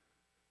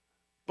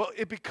 But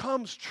it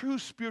becomes true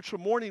spiritual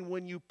mourning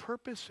when you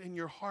purpose in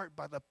your heart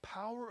by the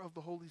power of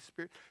the Holy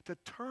Spirit to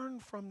turn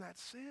from that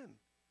sin.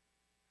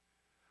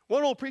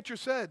 One old preacher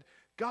said,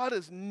 God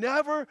has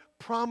never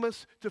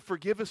promised to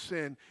forgive a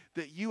sin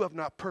that you have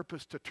not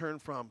purposed to turn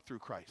from through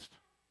Christ.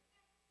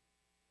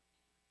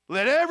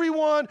 Let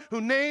everyone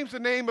who names the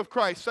name of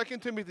Christ,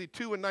 2 Timothy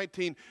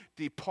 2:19,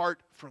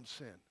 depart from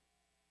sin.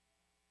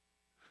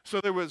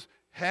 So there was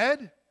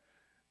head,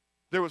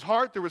 there was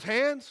heart, there was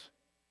hands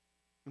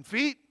and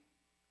feet.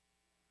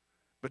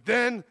 But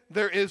then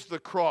there is the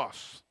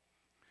cross.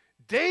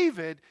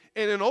 David,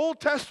 in an Old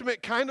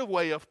Testament kind of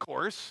way, of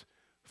course,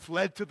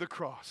 fled to the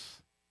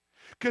cross.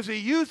 Because he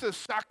uses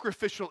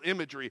sacrificial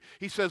imagery.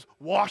 He says,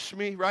 wash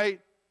me,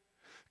 right?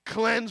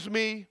 Cleanse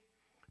me.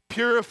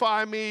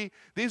 Purify me.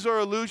 These are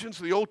allusions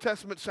to the Old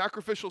Testament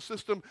sacrificial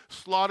system,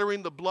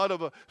 slaughtering the blood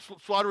of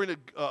slaughtering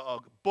a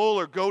bull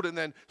or goat and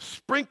then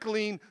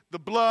sprinkling the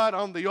blood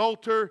on the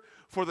altar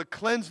for the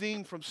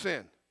cleansing from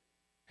sin.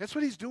 That's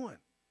what he's doing.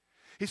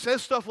 He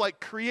says stuff like,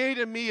 create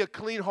in me a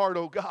clean heart,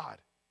 O God.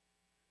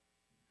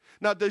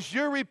 Now, does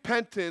your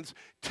repentance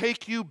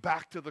take you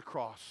back to the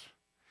cross?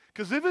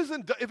 Because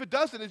if it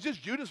doesn't, it's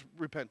just Judas'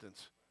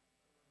 repentance.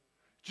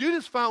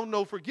 Judas found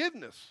no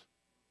forgiveness.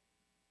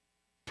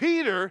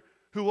 Peter,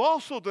 who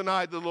also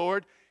denied the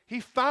Lord, he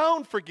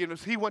found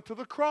forgiveness. He went to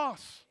the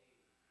cross.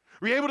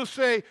 Were you able to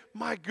say,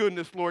 my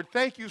goodness, Lord,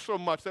 thank you so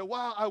much that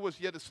while I was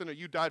yet a sinner,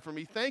 you died for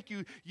me. Thank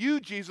you,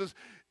 Jesus,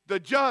 the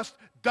just,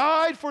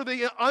 died for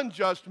the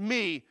unjust,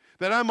 me,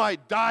 that I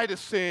might die to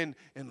sin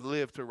and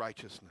live to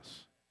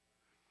righteousness.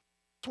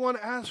 I just want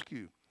to ask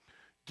you,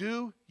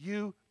 do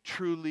you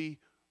truly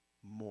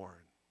mourn?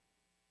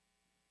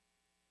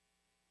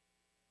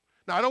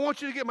 Now, I don't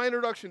want you to get my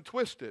introduction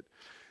twisted.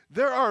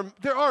 There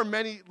are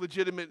many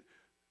legitimate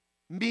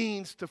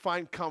means to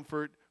find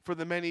comfort for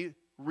the many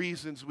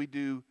reasons we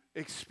do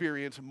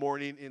experience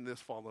mourning in this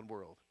fallen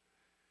world.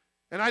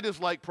 And I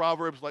just like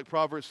Proverbs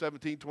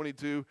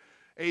 17:22,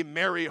 a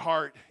merry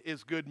heart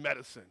is good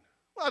medicine.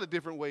 A lot of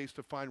different ways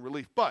to find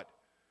relief. But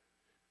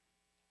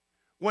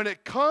when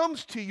it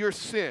comes to your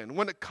sin,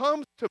 when it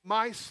comes to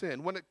my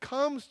sin, when it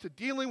comes to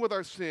dealing with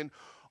our sin,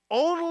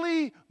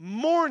 only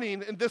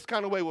mourning in this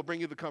kind of way will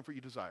bring you the comfort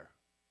you desire.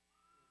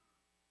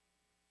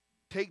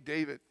 Take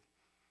David,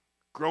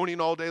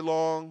 groaning all day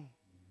long,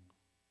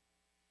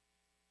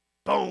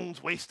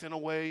 bones wasting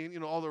away,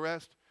 and all the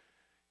rest.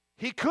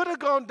 He could have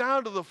gone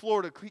down to the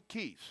Florida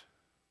Keys.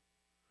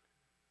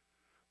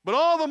 But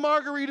all the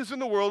margaritas in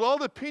the world, all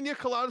the pina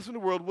coladas in the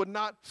world would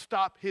not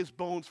stop his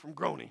bones from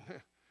groaning.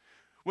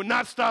 Would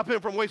not stop him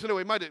from wasting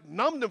away. It might have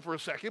numbed him for a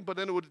second, but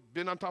then it would have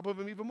been on top of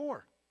him even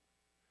more.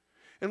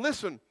 And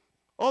listen,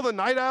 all the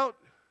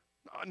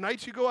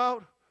nights you go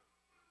out,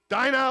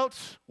 dine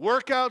outs,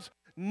 workouts,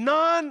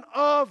 none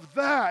of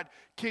that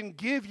can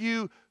give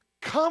you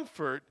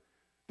comfort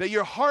that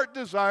your heart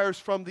desires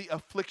from the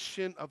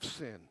affliction of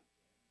sin.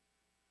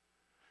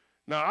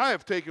 Now, I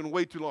have taken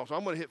way too long, so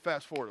I'm going to hit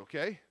fast forward,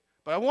 okay?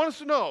 But I want us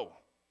to know,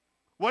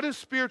 what is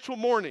spiritual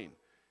mourning?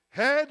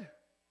 Head,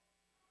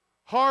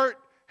 heart,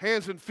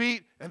 hands and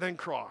feet, and then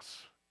cross.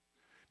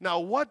 Now,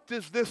 what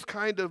does this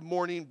kind of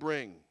mourning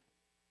bring?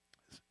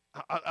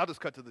 I'll just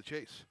cut to the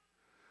chase.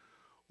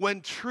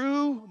 When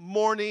true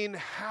mourning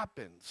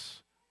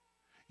happens,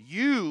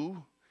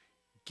 you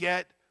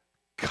get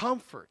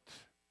comfort.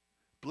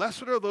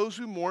 Blessed are those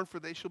who mourn, for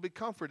they shall be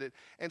comforted.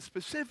 And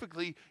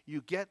specifically,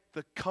 you get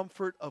the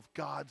comfort of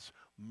God's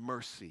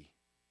mercy.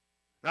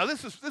 Now,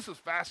 this is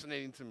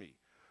fascinating to me.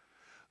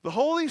 The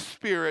Holy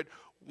Spirit,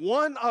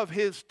 one of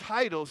his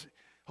titles,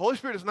 Holy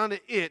Spirit is not an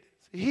it,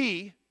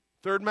 he,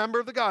 third member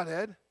of the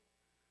Godhead.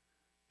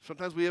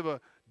 Sometimes we have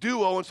a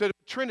duo instead of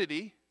a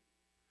trinity.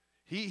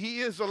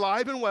 He is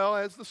alive and well,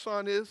 as the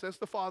Son is, as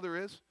the Father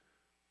is.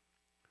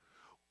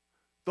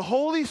 The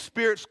Holy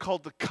Spirit's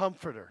called the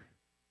Comforter.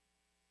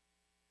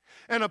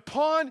 And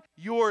upon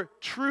your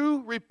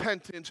true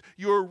repentance,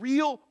 your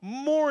real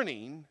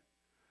mourning,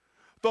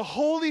 the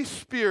Holy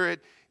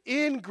Spirit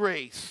in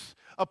grace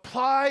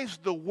applies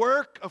the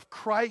work of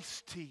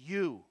Christ to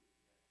you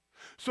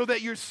so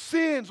that your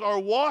sins are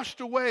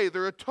washed away,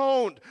 they're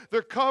atoned,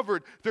 they're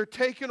covered, they're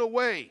taken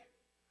away.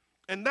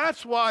 And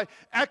that's why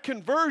at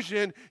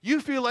conversion, you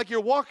feel like you're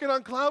walking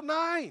on cloud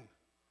nine.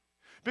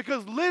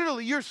 Because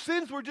literally, your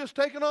sins were just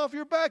taken off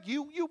your back.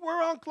 You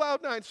were on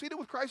cloud nine, seated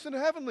with Christ in the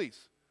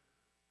heavenlies.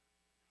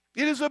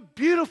 It is a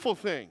beautiful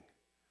thing.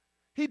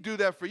 He'd do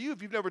that for you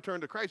if you've never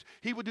turned to Christ.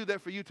 He would do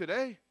that for you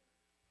today.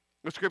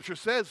 The Scripture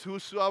says,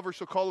 whosoever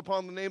shall call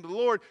upon the name of the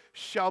Lord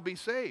shall be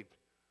saved.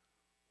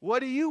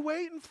 What are you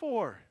waiting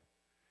for?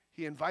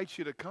 He invites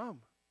you to come.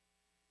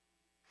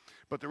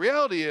 But the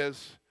reality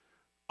is,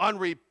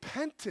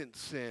 unrepentant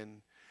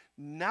sin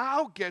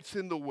now gets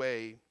in the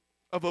way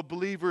of a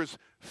believer's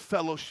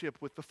fellowship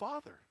with the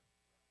Father.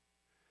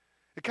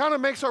 It kind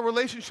of makes our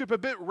relationship a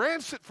bit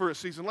rancid for a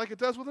season, like it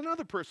does with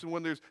another person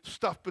when there's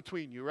stuff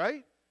between you,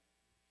 right?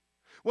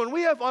 When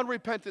we have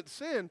unrepentant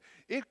sin,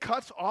 it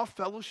cuts off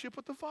fellowship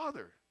with the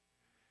Father.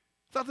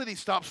 It's not that he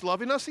stops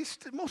loving us. He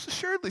most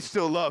assuredly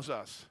still loves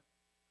us.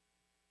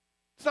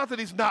 It's not that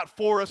he's not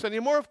for us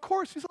anymore. Of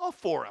course, he's all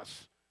for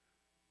us.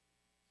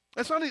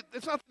 It's not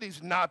that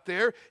he's not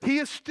there. He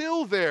is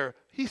still there,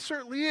 He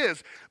certainly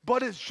is.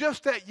 But it's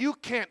just that you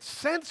can't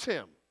sense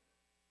him.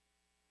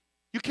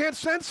 You can't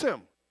sense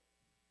him.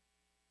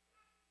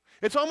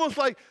 It's almost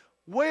like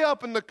way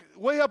up in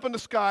the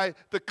sky,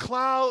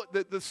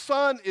 the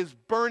sun is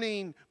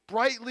burning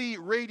brightly,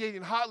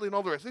 radiating hotly, and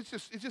all the rest. It's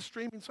just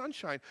streaming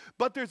sunshine.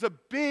 But there's a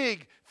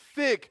big,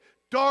 thick,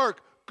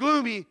 dark,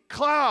 gloomy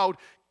cloud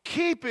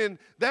keeping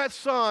that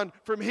sun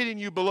from hitting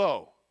you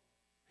below.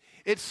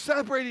 It's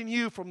separating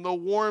you from the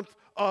warmth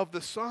of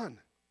the sun.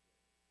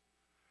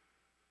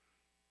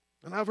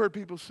 And I've heard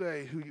people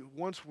say who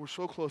once were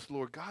so close to the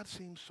Lord, God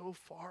seems so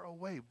far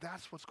away.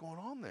 That's what's going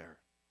on there.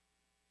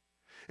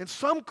 And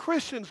some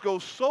Christians go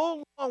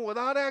so long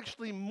without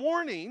actually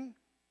mourning,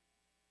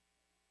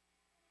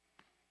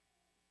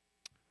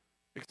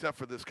 except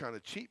for this kind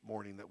of cheap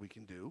mourning that we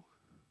can do,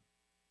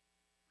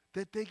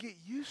 that they get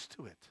used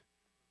to it.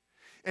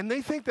 And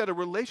they think that a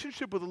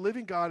relationship with the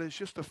living God is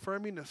just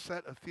affirming a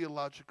set of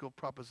theological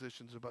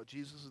propositions about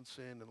Jesus and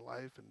sin and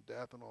life and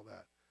death and all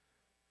that.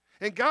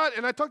 And God,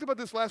 and I talked about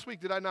this last week,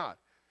 did I not?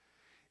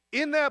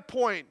 In that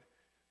point,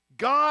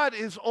 God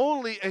is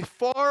only a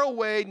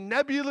faraway,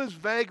 nebulous,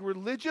 vague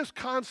religious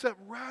concept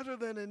rather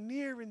than a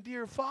near and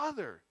dear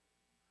Father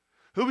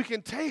who we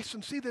can taste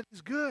and see that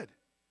He's good.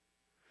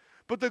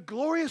 But the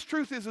glorious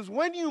truth is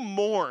when you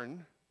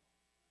mourn,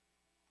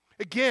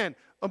 again,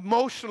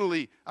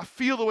 emotionally, I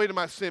feel the weight of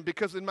my sin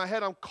because in my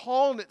head I'm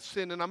calling it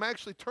sin and I'm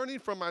actually turning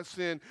from my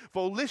sin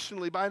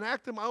volitionally by an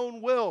act of my own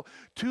will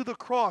to the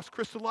cross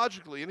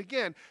Christologically. And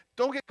again,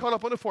 don't get caught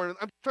up on the form.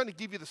 I'm trying to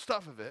give you the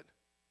stuff of it.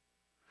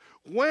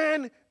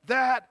 When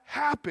that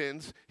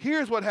happens,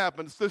 here's what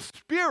happens. The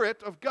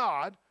Spirit of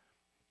God,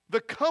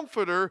 the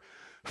Comforter,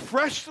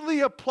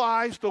 freshly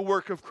applies the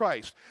work of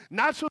Christ.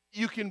 Not so that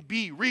you can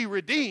be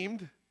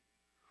re-redeemed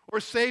or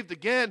saved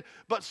again,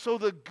 but so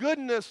the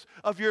goodness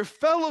of your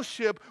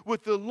fellowship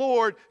with the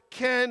Lord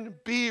can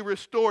be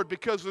restored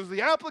because there's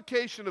the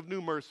application of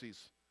new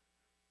mercies.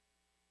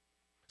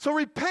 So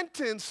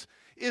repentance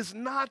is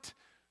not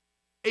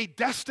a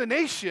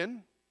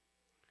destination,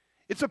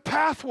 it's a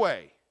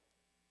pathway.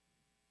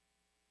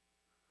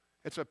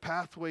 It's a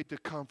pathway to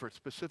comfort,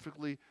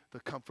 specifically the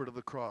comfort of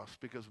the cross,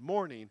 because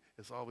mourning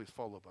is always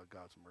followed by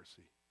God's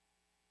mercy.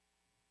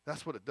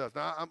 That's what it does.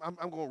 Now,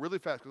 I'm going really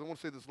fast because I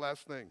want to say this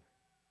last thing.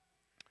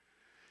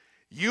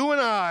 You and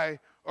I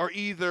are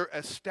either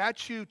a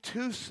statue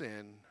to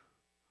sin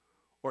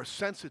or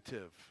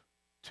sensitive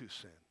to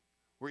sin.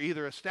 We're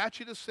either a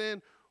statue to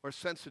sin or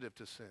sensitive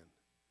to sin.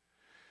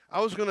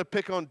 I was going to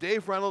pick on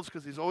Dave Reynolds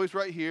because he's always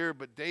right here,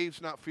 but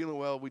Dave's not feeling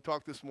well. We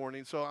talked this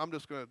morning, so I'm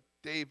just going to,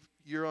 Dave,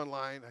 you're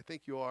online. I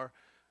think you are.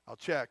 I'll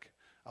check.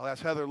 I'll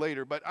ask Heather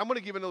later, but I'm going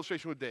to give an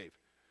illustration with Dave.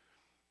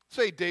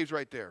 Say Dave's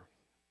right there.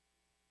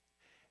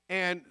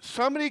 And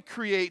somebody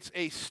creates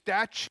a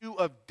statue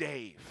of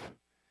Dave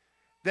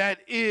that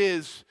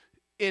is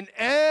in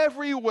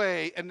every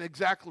way an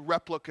exact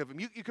replica of him.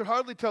 You could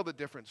hardly tell the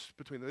difference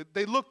between them.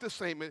 They look the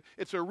same.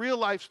 It's a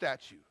real-life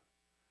statue.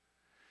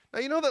 Now,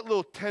 you know that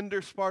little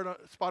tender spot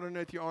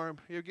underneath your arm?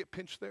 You ever get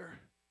pinched there?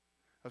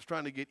 I was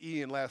trying to get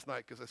Ian last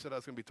night because I said I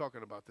was going to be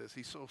talking about this.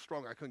 He's so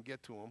strong I couldn't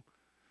get to him.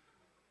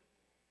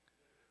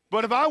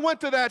 But if I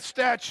went to that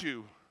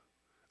statue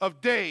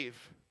of Dave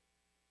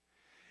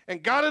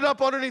and got it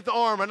up underneath the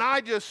arm and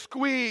I just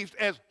squeezed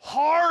as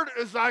hard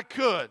as I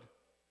could,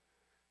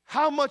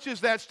 how much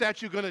is that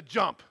statue going to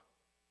jump?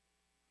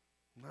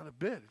 Not a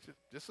bit. It's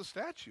just a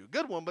statue.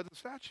 Good one, but a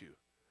statue.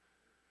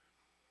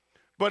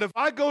 But if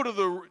I go to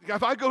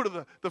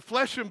the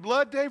flesh and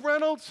blood Dave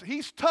Reynolds,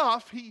 he's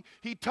tough.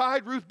 He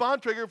tied Ruth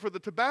Bontrager for the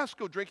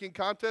Tabasco drinking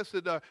contest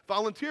at a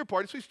volunteer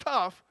party, so he's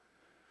tough.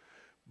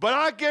 But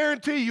I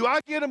guarantee you,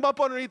 I get him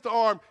up underneath the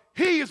arm,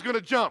 he is going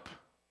to jump.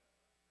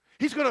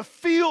 He's going to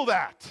feel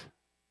that.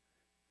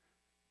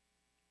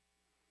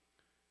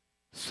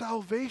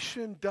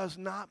 Salvation does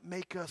not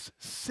make us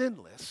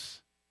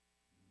sinless,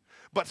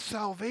 but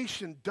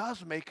salvation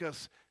does make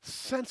us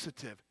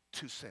sensitive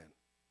to sin.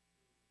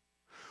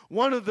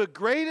 One of the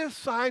greatest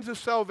signs of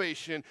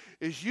salvation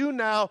is you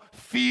now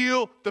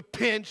feel the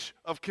pinch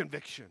of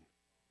conviction.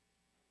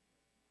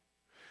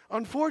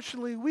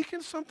 Unfortunately, we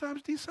can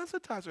sometimes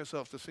desensitize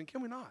ourselves to sin,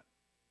 can we not?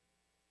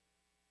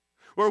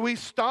 Where we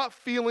stop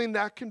feeling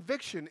that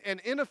conviction, and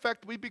in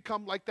effect, we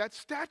become like that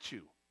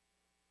statue.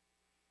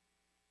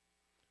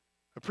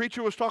 A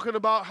preacher was talking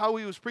about how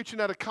he was preaching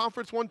at a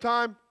conference one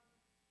time,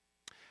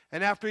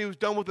 and after he was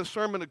done with the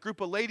sermon, a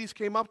group of ladies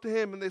came up to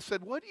him and they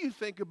said, "What do you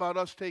think about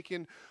us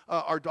taking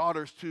our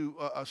daughters to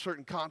a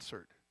certain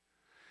concert?"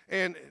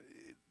 And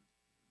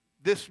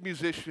this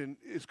musician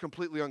is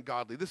completely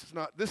ungodly. This is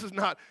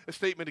not a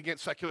statement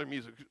against secular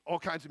music. All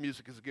kinds of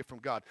music is a gift from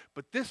God.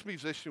 But this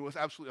musician was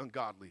absolutely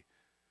ungodly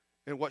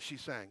in what she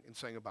sang and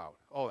sang about,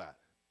 all that,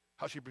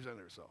 how she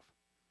presented herself.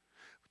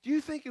 Do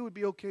you think it would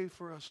be okay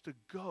for us to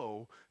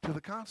go to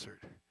the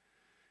concert?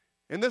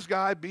 And this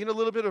guy, being a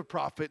little bit of a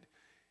prophet,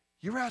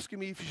 "You're asking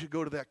me if you should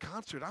go to that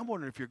concert. I'm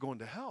wondering if you're going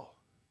to hell."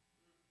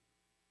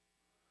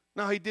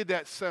 Now, he did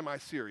that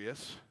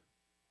semi-serious,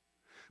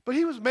 but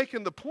he was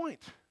making the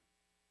point.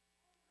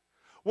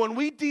 When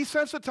we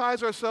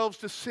desensitize ourselves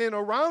to sin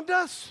around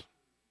us,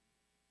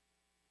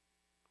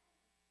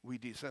 we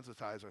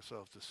desensitize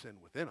ourselves to sin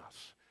within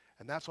us.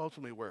 And that's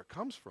ultimately where it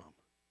comes from.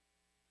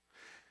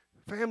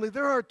 Family,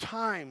 there are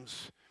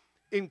times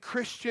in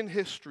Christian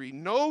history,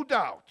 no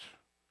doubt,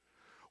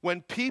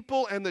 when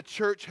people and the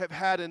church have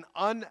had an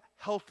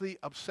unhealthy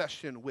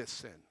obsession with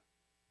sin.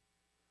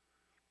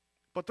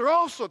 But there are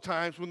also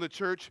times when the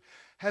church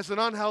has an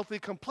unhealthy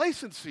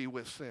complacency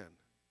with sin.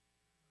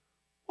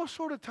 What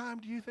sort of time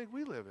do you think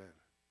we live in?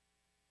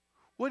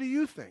 What do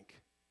you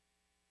think?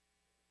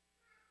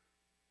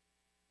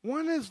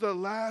 When is the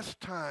last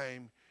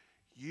time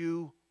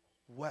you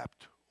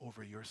wept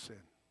over your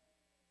sin?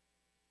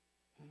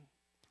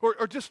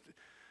 Or just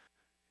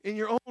in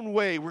your own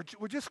way, we're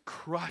just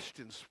crushed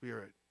in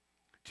spirit,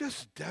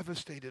 just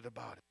devastated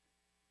about it.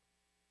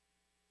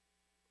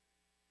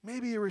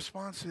 Maybe your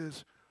response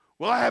is,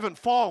 well, I haven't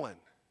fallen.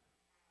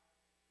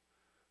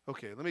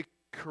 Okay, let me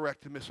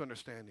correct the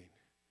misunderstanding.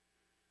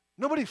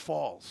 Nobody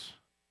falls.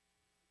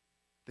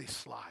 They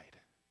slide.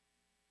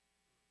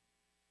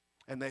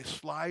 And they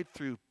slide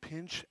through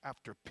pinch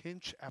after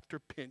pinch after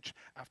pinch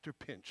after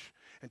pinch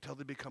until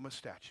they become a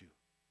statue.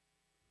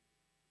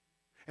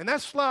 And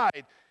that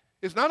slide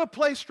is not a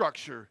play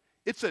structure,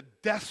 it's a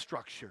death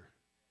structure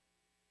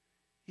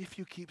if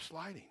you keep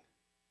sliding.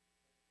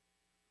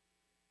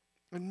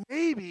 And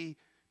maybe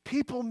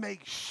people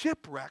make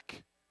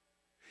shipwreck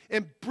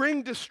and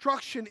bring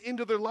destruction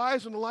into their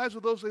lives and the lives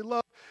of those they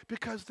love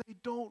because they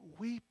don't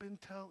weep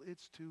until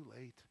it's too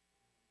late.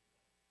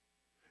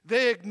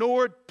 They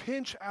ignored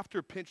pinch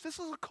after pinch. This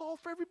is a call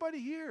for everybody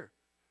here.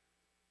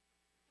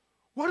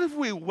 What if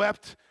we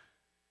wept?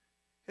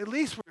 At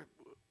least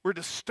we're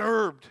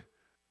disturbed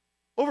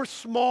over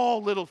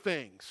small little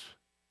things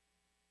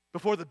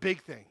before the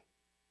big thing.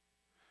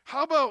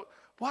 How about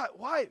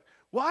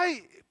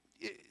why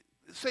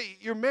say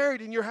you're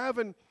married and you're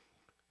having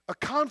a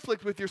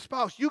conflict with your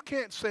spouse? You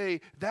can't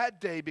say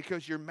that day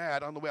because you're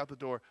mad on the way out the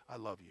door, I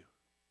love you,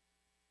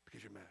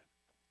 because you're mad.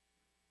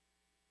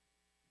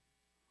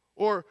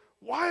 Or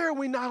why are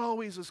we not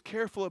always as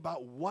careful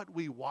about what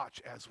we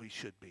watch as we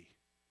should be?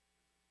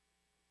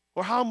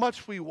 Or how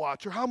much we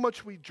watch, or how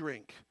much we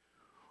drink,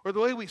 or the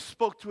way we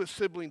spoke to a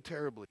sibling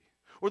terribly,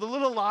 or the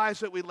little lies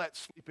that we let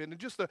sleep in, and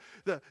just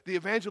the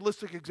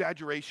evangelistic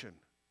exaggeration.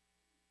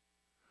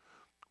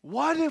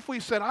 What if we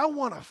said, I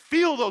want to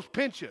feel those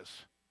pinches?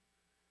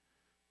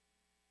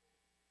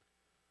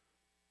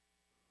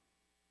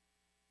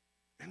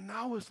 And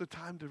now is the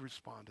time to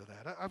respond to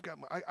that.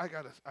 I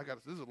got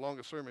this is the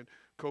longest sermon,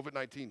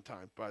 COVID-19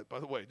 time, by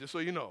the way, just so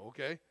you know,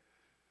 okay?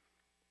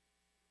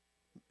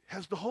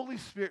 Has the Holy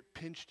Spirit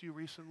pinched you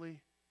recently?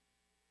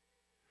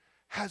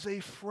 Has a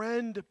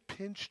friend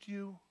pinched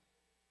you?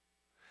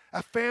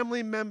 A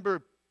family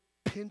member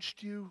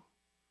pinched you?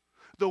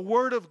 The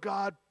Word of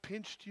God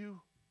pinched you?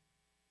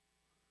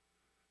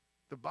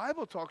 The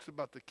Bible talks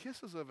about the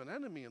kisses of an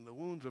enemy and the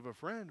wounds of a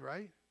friend,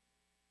 right?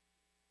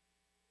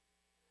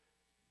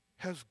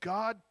 Has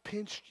God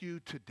pinched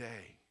you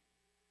today?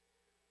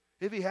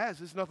 If he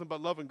has, it's nothing but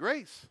love and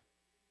grace.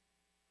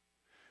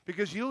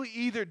 Because you'll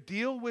either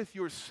deal with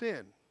your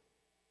sin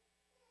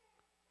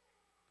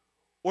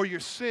or your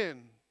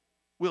sin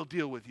will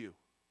deal with you.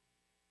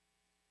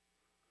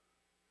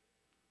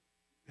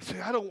 You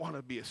say, I don't want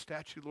to be a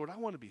statue, Lord. I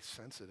want to be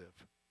sensitive.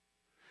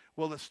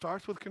 Well, it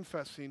starts with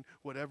confessing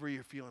whatever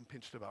you're feeling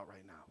pinched about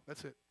right now.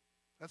 That's it.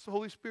 That's the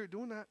Holy Spirit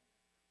doing that.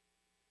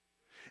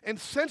 And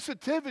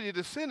sensitivity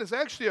to sin is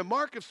actually a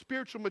mark of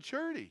spiritual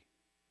maturity.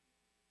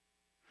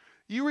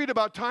 You read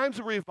about times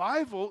of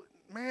revival,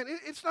 man,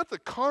 it's not the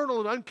carnal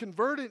and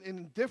unconverted and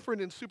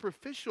indifferent and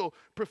superficial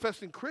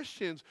professing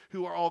Christians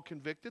who are all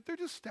convicted. They're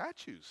just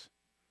statues.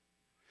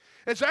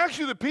 It's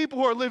actually the people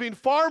who are living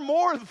far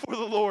more for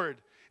the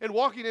Lord and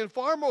walking in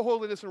far more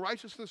holiness and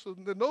righteousness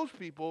than those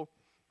people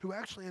who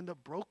actually end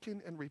up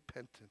broken and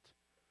repentant.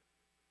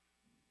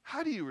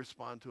 How do you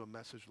respond to a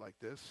message like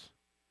this?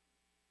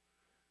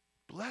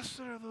 Blessed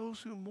are those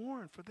who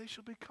mourn, for they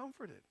shall be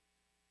comforted.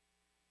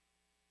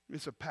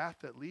 It's a path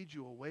that leads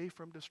you away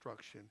from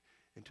destruction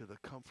into the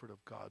comfort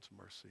of God's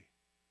mercy.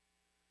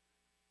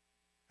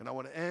 And I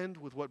want to end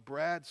with what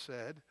Brad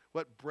said,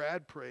 what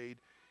Brad prayed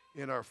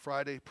in our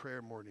Friday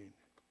prayer morning,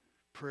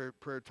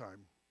 prayer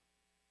time.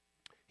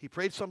 He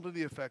prayed something to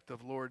the effect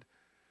of, Lord,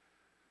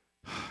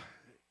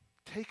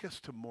 take us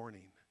to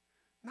mourning,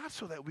 not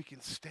so that we can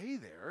stay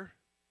there,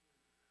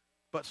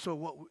 but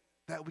so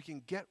that we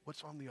can get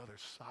what's on the other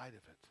side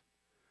of it,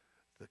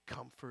 the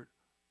comfort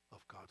of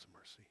God's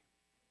mercy.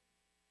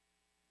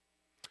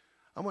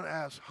 I'm going to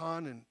ask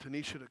Han and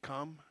Tanisha to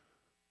come.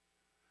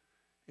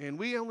 And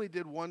we only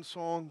did one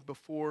song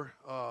before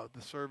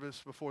the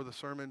service, before the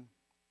sermon.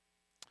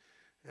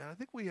 And I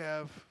think we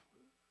have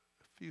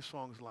a few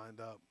songs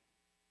lined up.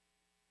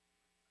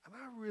 And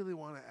I really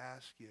want to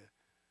ask you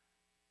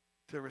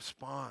to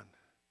respond.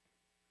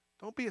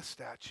 Don't be a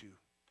statue.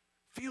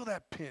 Feel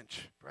that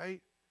pinch,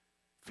 right?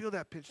 Feel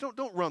that pinch.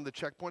 Don't run the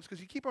checkpoints,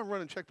 because you keep on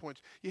running checkpoints,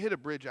 you hit a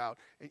bridge out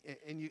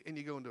and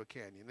you go into a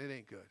canyon. It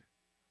ain't good.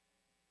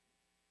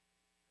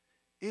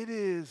 It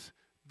is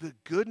the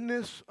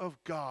goodness of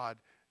God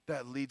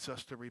that leads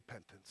us to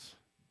repentance.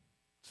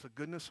 It's the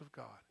goodness of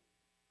God.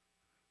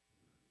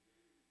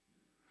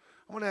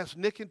 I'm going to ask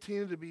Nick and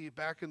Tina to be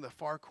back in the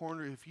far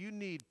corner. If you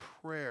need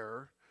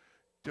prayer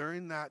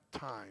during that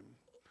time,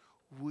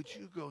 would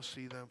you go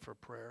see them for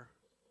prayer?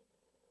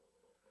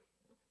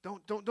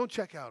 Don't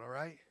check out, all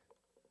right?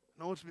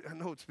 I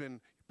know it's been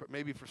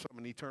maybe for some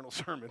an eternal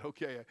sermon.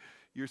 Okay,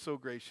 you're so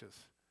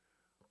gracious.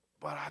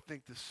 But I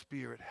think the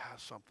Spirit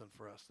has something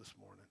for us this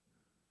morning.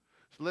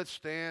 So let's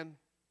stand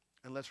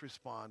and let's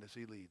respond as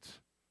he leads.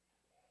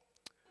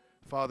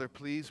 Father,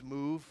 please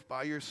move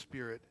by your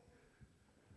Spirit